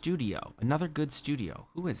another good studio.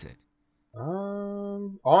 Who is it?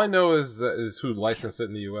 All I know is who licensed it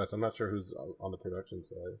in the U.S. I'm not sure who's on the production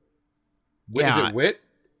side. Is it Wit?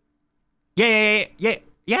 Yeah.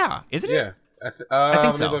 Isn't it? Yeah, I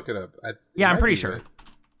think so. Let me look it up. I'm pretty sure.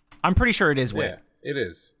 I'm pretty sure it is Wit. Yeah, it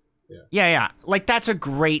is. Yeah. Like that's a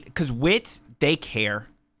great because Wit, they care.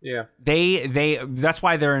 Yeah. They that's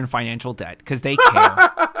why they're in financial debt because they care.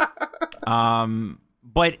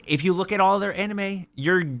 But if you look at all their anime,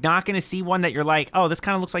 you're not going to see one that you're like, oh, this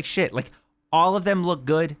kind of looks like shit. Like, all of them look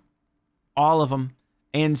good. All of them.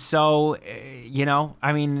 And so,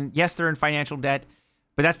 I mean, yes, they're in financial debt,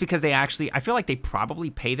 but that's because I feel like they probably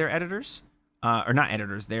pay their editors. Or not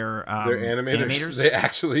editors, they're animators. They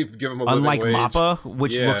actually give them a living wage. Unlike Mappa,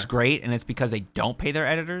 which looks great, and it's because they don't pay their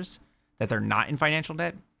editors, that they're not in financial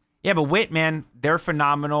debt. Yeah, but Wit, man, they're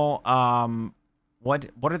phenomenal. What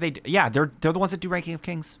are they? Yeah, they're the ones that do Ranking of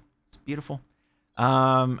Kings. It's beautiful.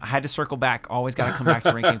 I had to circle back. Always got to come back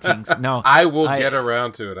to Ranking of Kings. No, I will get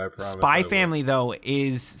around to it. I promise. Spy Family though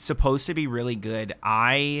is supposed to be really good.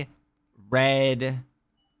 I read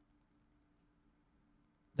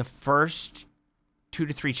the first 2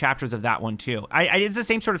 to 3 chapters of that one too. It's the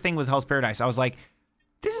same sort of thing with Hell's Paradise. I was like,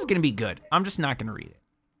 this is gonna be good. I'm just not gonna read it.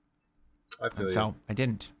 I feel so I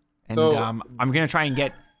didn't. And so, I'm gonna try and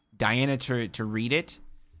get Diana to read it,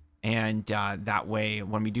 and that way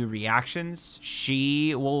when we do reactions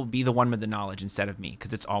she will be the one with the knowledge instead of me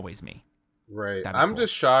because it's always me. Right. I'm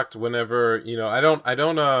just shocked whenever I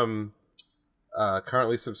don't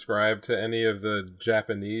currently subscribe to any of the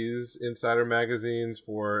Japanese insider magazines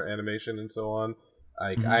for animation and so on.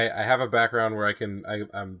 Like I have a background where I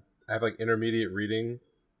have like intermediate reading,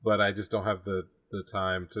 but I just don't have the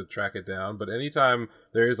time to track it down. But anytime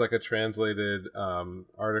there is like a translated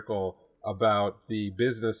article about the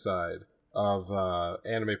business side of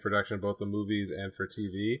anime production, both the movies and for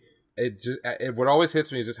TV, what always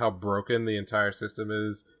hits me is just how broken the entire system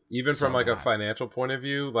is, even from like a financial point of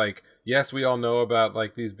view. Like, yes, we all know about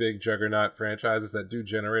like these big juggernaut franchises that do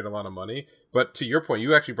generate a lot of money, but to your point,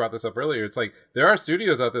 you actually brought this up earlier, it's like there are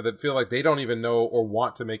studios out there that feel like they don't even know or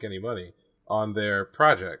want to make any money on their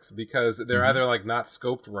projects because they're either like not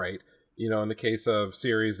scoped right, you know, in the case of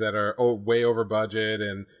series that are way over budget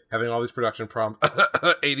and having all these production problems.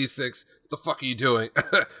 86, what the fuck are you doing?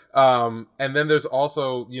 And then there's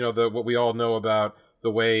also, you know, what we all know about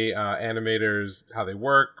the way animators, how they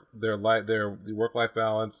work, their work-life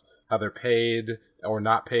balance, how they're paid or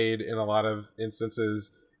not paid in a lot of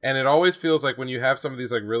instances. And it always feels like when you have some of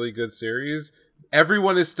these like really good series,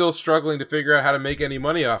 everyone is still struggling to figure out how to make any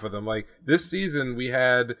money off of them. Like this season, we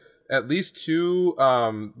had at least 2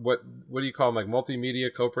 what do you call them, like multimedia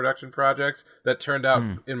co-production projects that turned out,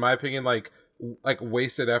 in my opinion, like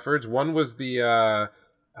wasted efforts. One was the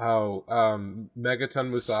Megaton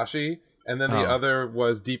Musashi, and then the other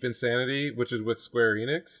was Deep Insanity, which is with Square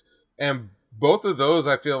Enix. And both of those,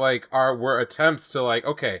 I feel like, were attempts to like,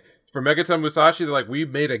 okay, for Megaton Musashi, they're like, we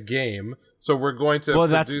made a game, so we're going to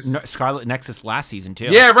produce... that's Scarlet Nexus last season, too.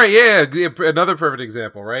 Yeah, right, yeah, another perfect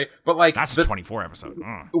example, right? But like... That's a 24 episode.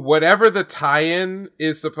 Whatever the tie-in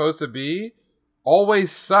is supposed to be,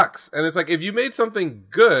 always sucks. And it's like, if you made something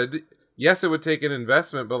good, yes, it would take an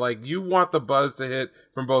investment, but like, you want the buzz to hit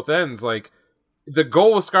from both ends. Like, the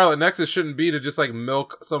goal with Scarlet Nexus shouldn't be to just like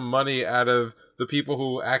milk some money out of the people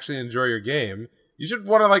who actually enjoy your game. You should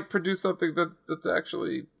want to like produce something that's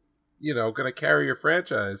actually... you know, gonna carry your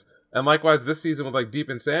franchise. And likewise this season with like Deep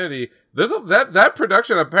Insanity, there's that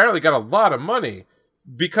production apparently got a lot of money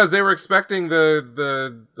because they were expecting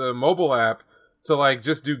the mobile app to like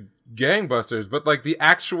just do gangbusters, but like the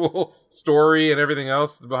actual story and everything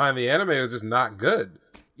else behind the anime was just not good.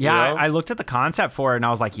 Yeah, you know? I looked at the concept for it and I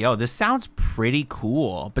was like, yo, this sounds pretty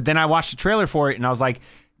cool. But then I watched the trailer for it and I was like,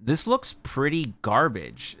 this looks pretty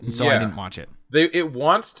garbage. And so I didn't watch it. It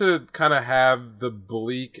wants to kind of have the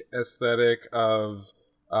bleak aesthetic of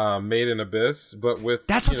Made in Abyss, but with...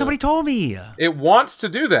 That's what somebody told me! It wants to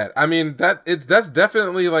do that. I mean, that's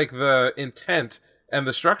definitely like the intent and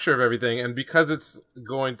the structure of everything, and because it's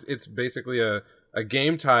basically a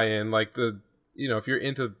game tie-in, like if you're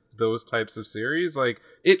into those types of series, like,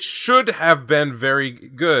 it should have been very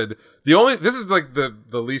good. This is like the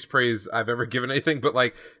least praise I've ever given anything, but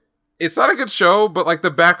like, it's not a good show, but like the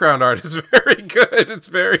background art is very good. It's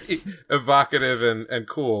very evocative and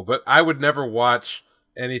cool. But I would never watch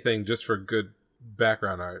anything just for good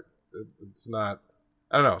background art. It's not.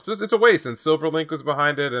 I don't know. It's a waste. And Silverlink was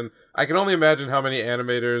behind it, and I can only imagine how many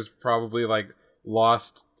animators probably like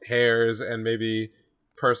lost hairs and maybe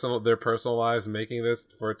their personal lives making this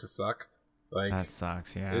for it to suck. Like, that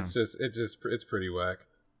sucks. Yeah. It's pretty whack.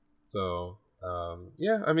 So.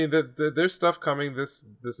 Yeah, I mean, there's stuff coming this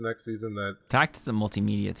next season that Tactics and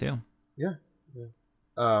multimedia too. Yeah.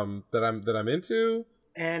 That I'm into,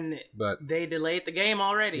 but they delayed the game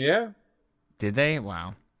already. Yeah, did they?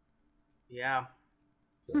 Wow. Yeah.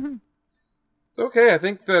 So okay, I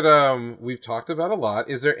think that we've talked about a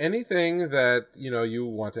lot. Is there anything that you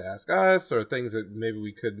want to ask us, or things that maybe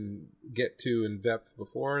we couldn't get to in depth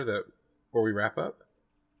before we wrap up?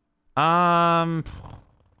 I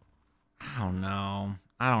don't know.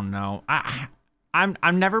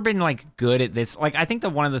 I've never been like good at this. Like, I think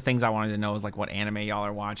that one of the things I wanted to know is like what anime y'all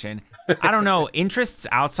are watching. I don't know, interests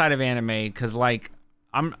outside of anime, because like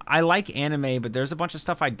I like anime, but there's a bunch of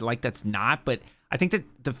stuff I like that's not. But I think that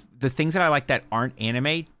the things that I like that aren't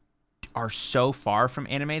anime are so far from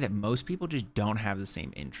anime that most people just don't have the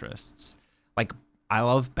same interests. Like, I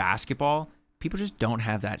love basketball. People just don't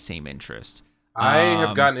have that same interest. I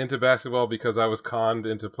have gotten into basketball because I was conned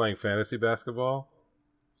into playing fantasy basketball.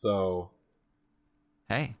 So,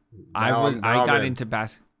 hey, I got into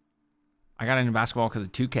basketball because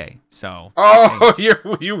of 2K. So,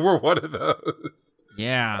 you were one of those.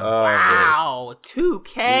 Yeah. Wow,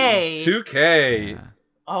 2K. 2K. Yeah.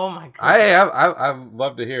 Oh my god. I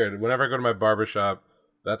love to hear it. Whenever I go to my barbershop,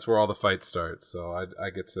 that's where all the fights start. So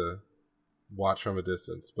I get to watch from a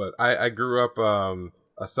distance. But I grew up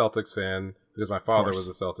a Celtics fan. Because my father was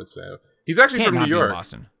a Celtics fan. He's actually from New York.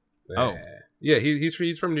 Boston. Yeah,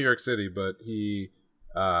 he's from New York City, but he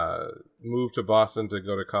moved to Boston to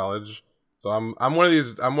go to college. So I'm one of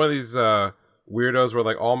these weirdos where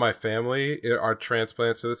like all my family are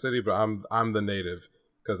transplants to the city, but I'm the native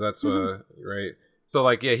because that's right. So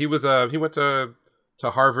like he went to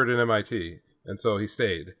Harvard and MIT, and so he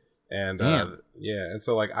stayed. And and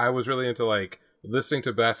so like I was really into like listening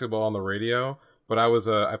to basketball on the radio. But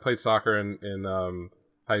I played soccer in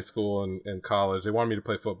high school and college. They wanted me to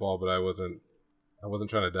play football, but I wasn't I wasn't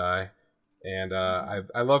trying to die. And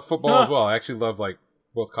I love football as well. I actually love like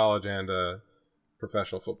both college and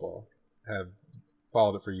professional football. Have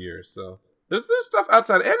followed it for years. So there's stuff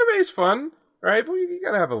outside. Anime is fun, right? But you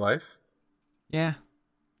gotta have a life. Yeah.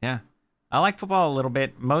 I like football a little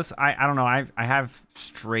bit. I don't know. I have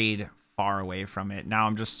strayed far away from it. Now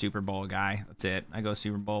I'm just Super Bowl guy. That's it. I go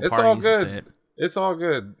Super Bowl It's parties. all good. That's it. It's all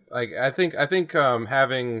good. Like I think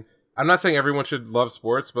having. I'm not saying everyone should love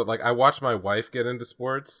sports, but like I watched my wife get into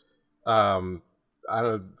sports. I don't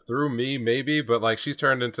know, through me maybe, but like she's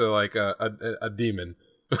turned into like a demon.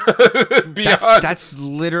 That's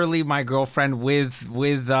literally my girlfriend with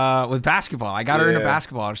basketball. I got her into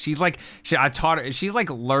basketball. I taught her. She's like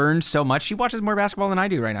learned so much. She watches more basketball than I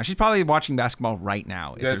do right now. She's probably watching basketball right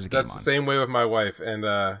now if there's a game on. That's the same way with my wife,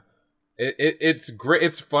 and it's great.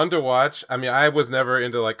 It's fun to watch. I mean, I was never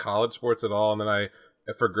into like college sports at all, and then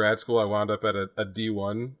for grad school I wound up at a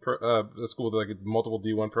D1 a school with like multiple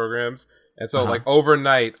D1 programs, and so like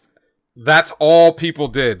overnight. That's all people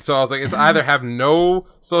did. So I was like, it's either have no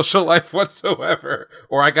social life whatsoever,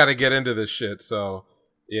 or I got to get into this shit. So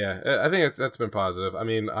yeah, I think that's been positive. I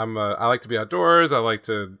mean, I like to be outdoors. I like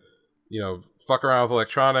to, fuck around with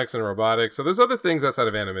electronics and robotics. So there's other things outside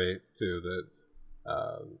of anime too that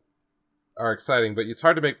are exciting, but it's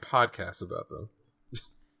hard to make podcasts about them.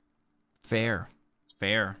 Fair.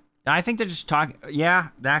 I think they're just talking. Yeah,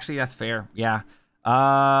 actually, that's fair. Yeah.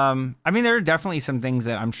 I mean, there are definitely some things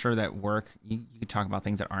that I'm sure that work. You could talk about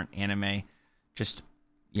things that aren't anime. Just,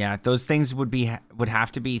 yeah, those things would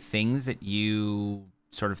have to be things that you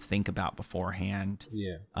sort of think about beforehand.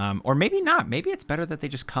 Yeah. Or maybe not. Maybe it's better that they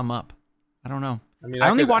just come up. I don't know. I mean, I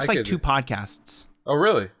only watch like 2 podcasts. Oh,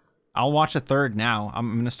 really? I'll watch a third now.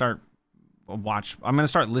 I'm gonna start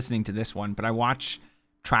listening to this one, but I watch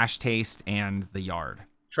Trash Taste and The Yard.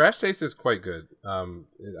 Trash Taste is quite good.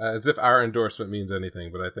 As if our endorsement means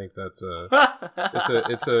anything, but I think that's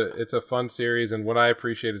it's a fun series, and what I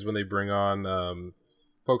appreciate is when they bring on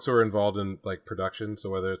folks who are involved in like production. So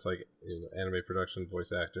whether it's like anime production,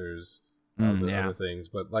 voice actors, other things,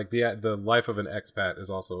 but like the life of an expat is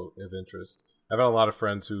also of interest. I've had a lot of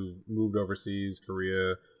friends who moved overseas,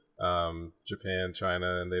 Korea, Japan,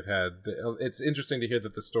 China, and it's interesting to hear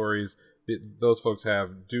that the stories those folks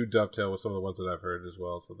do dovetail with some of the ones that I've heard as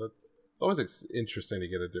well. So that it's always interesting to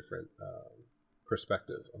get a different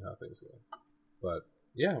perspective on how things go. But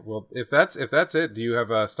yeah, well, if that's it, do you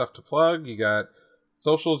have stuff to plug? You got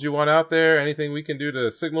socials you want out there? Anything we can do to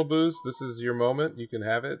signal boost? This is your moment. You can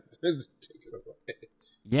have it. Take it away.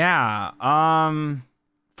 Yeah.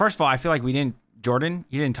 First of all, I feel like Jordan,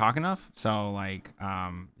 you didn't talk enough. So like,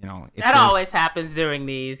 that always happens during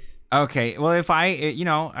these. Okay. Well, if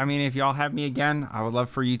if y'all have me again, I would love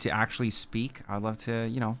for you to actually speak. I'd love to,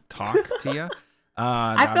 talk to you.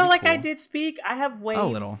 I feel like cool. I did speak. I have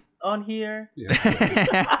waves on here. Yeah.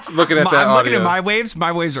 Looking at that I'm audio. looking at my waves.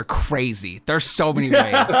 My waves are crazy. There's so many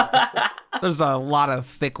waves. There's a lot of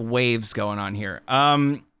thick waves going on here.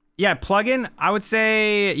 Yeah, plugin. I would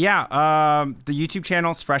say, the YouTube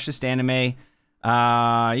channel's Freshest Anime. You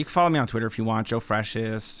can follow me on Twitter if you want, Joe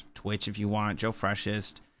Freshest. Twitch if you want, Joe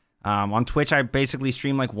Freshest. On Twitch, I basically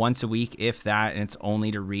stream like once a week, if that, and it's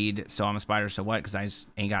only to read. So I'm a spider, so what? Because I just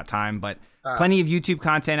ain't got time. But plenty of YouTube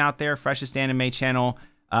content out there. Freshest Anime channel.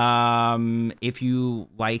 If you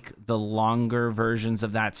like the longer versions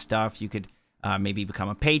of that stuff, you could maybe become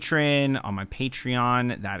a patron on my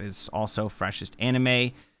Patreon. That is also Freshest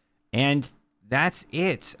Anime. And that's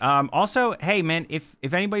it. Also, hey man, if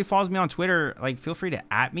anybody follows me on Twitter, like feel free to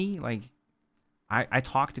 @ me. Like I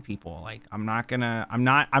talk to people. Like I'm not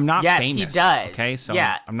yes, famous. He does. Okay, so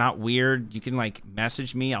yeah. I'm not weird. You can like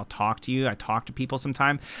message me. I'll talk to you. I talk to people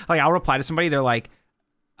sometime. Like I'll reply to somebody. They're like,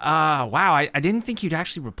 wow, I didn't think you'd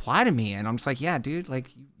actually reply to me. And I'm just like, yeah, dude, like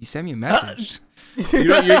you sent me a message.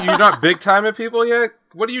 You're not big time at people yet?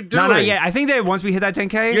 What are you doing? No, yeah. I think that once we hit that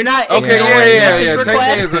 10K. You're not. Okay, yeah.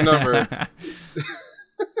 10K is the number.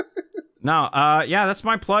 No, that's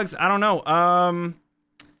my plugs. I don't know.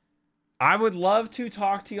 I would love to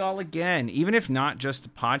talk to y'all again, even if not just a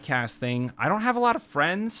podcast thing. I don't have a lot of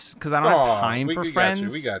friends because I don't have time for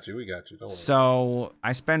friends. We got you. Don't worry. So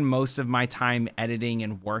I spend most of my time editing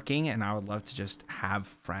and working, and I would love to just have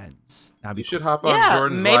friends. That'd be you should hop on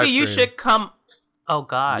Jordan's live maybe you stream. should come. Oh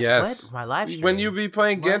God! Yes, what? My live stream. When you be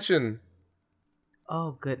playing Genshin.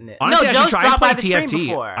 Oh goodness! Honestly, I should Joe's try and dropped play by the stream TFT.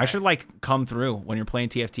 before. I should like come through when you're playing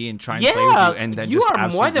TFT and try and play with you, and then you just are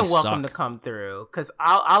more than absolutely welcome suck. to come through. Because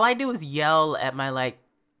all I do is yell at my like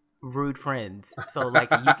rude friends. So like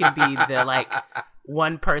you can be the like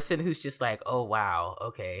one person who's just like, oh wow,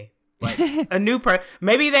 okay. Like a new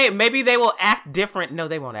maybe they will act different. No,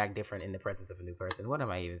 they won't act different in the presence of a new person. What am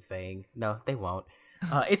I even saying? No, they won't.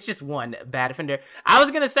 It's just one bad offender. I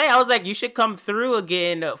was like, you should come through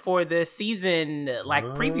again for the season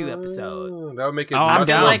preview episode. That would make it much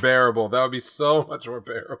more bearable. That would be so much more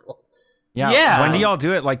bearable. Yeah. When do y'all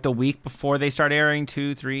do it? Like the week before they start airing?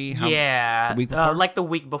 2, 3? The week before? Like the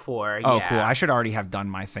week before. Oh, cool. I should already have done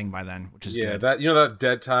my thing by then, which is good. That that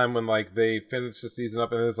dead time when like they finish the season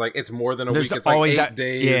up and it's like it's more than a week. It's like 8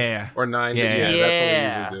 days or 9 days. Yeah,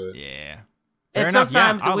 that's when we usually do it. Yeah. Fair and enough.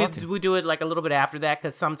 Sometimes we do it like a little bit after that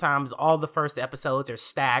because sometimes all the first episodes are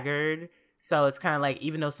staggered. So it's kind of like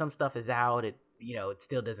even though some stuff is out, it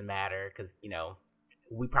still doesn't matter because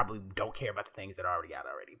we probably don't care about the things that are already out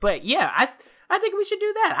already. But yeah, I think we should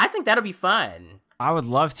do that. I think that'll be fun. I would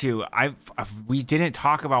love to. We didn't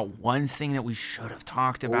talk about one thing that we should have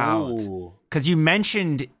talked about because you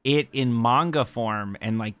mentioned it in manga form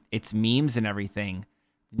and like its memes and everything.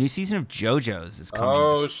 The new season of JoJo's is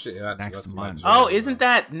coming next month. Oh, isn't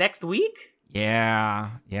that next week? Yeah.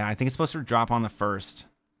 I think it's supposed to drop on the 1st.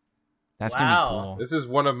 That's gonna be cool. This is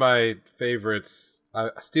one of my favorites.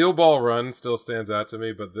 Steel Ball Run still stands out to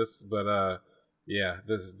me, but this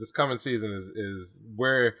coming season is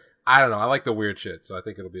where I don't know. I like the weird shit, so I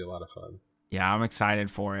think it'll be a lot of fun. Yeah, I'm excited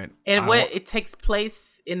for it. And it takes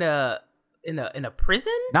place in a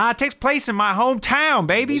prison? Nah, it takes place in my hometown,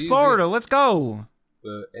 baby, Florida. Let's go.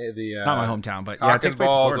 The not my hometown, but cock it takes and place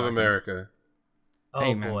in balls Florida, of America.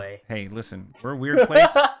 Hey, man. Boy. Hey, listen, we're a weird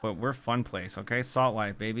place, but we're a fun place. Okay, Salt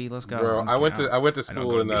Life, baby, let's go. Bro, I went to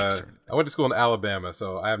school in Alabama,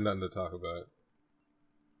 so I have nothing to talk about.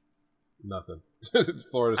 Nothing.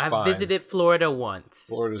 Florida's fine. I visited Florida once.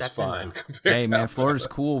 Florida's fine. Hey, man, Florida's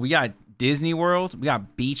cool. We got Disney World. We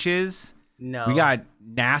got beaches. No. We got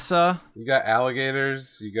NASA. We got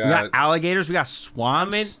alligators. We got alligators. We got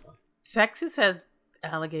swamps. I mean, Texas has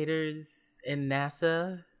alligators and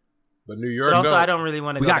NASA. But New York, but also, I don't really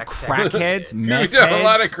want to go back to Texas. We got crackheads, meth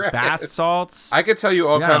heads, bath salts. I could tell you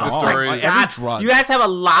all kinds of stories. Every drug. You guys have a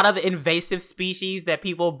lot of invasive species that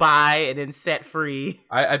people buy and then set free.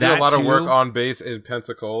 I do a lot of work on base in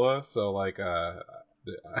Pensacola, so like I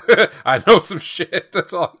know some shit.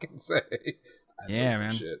 That's all I can say. Yeah,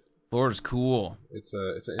 man. Shit. Florida's cool. It's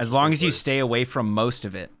as long as you stay away from most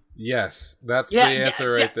of it. Yes, that's the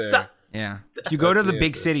answer right there. So, yeah, if you go to the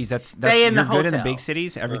big cities, that's you're good in the big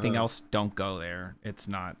cities. Everything else, don't go there. It's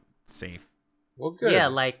not safe. Well, good. Yeah,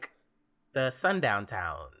 like the sundown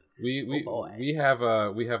towns. We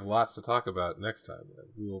have lots to talk about next time. Man.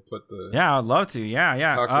 We will put the I'd love to.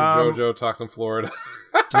 Yeah. Talk some JoJo, talk some Florida.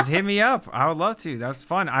 Just hit me up. I would love to. That's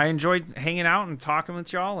fun. I enjoyed hanging out and talking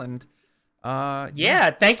with y'all. And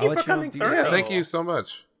thank you for coming through. Yeah, thank you so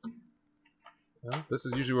much. Well, this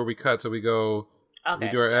is usually where we cut. So we go. Okay.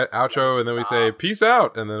 We do our outro and then we say peace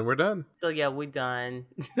out and then we're done. So yeah, we're done.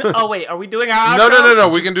 Oh wait, are we doing our outro? No.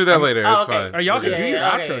 We can do that later. It's fine. Y'all can do your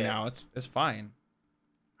outro now. It's fine.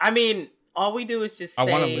 I mean, all we do is just say, I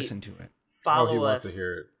want to listen to it. Follow he us wants to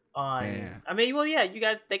hear it. On. Yeah. I mean, well, yeah, you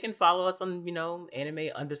guys, they can follow us on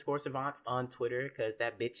anime_savants on Twitter because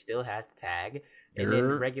that bitch still has the tag, and then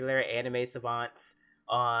regular anime savants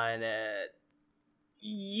on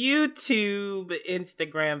YouTube,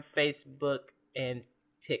 Instagram, Facebook, and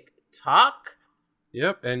TikTok.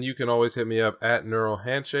 Yep, and you can always hit me up at Neural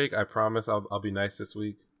Handshake. I promise I'll be nice this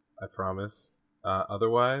week. I promise.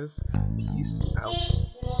 Otherwise, peace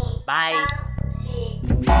out. Bye.